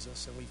you,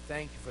 Jesus, and we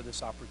thank you for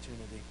this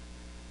opportunity.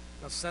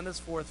 Now send us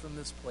forth from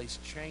this place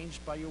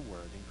changed by your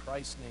word. In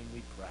Christ's name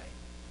we pray.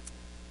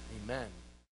 Amen.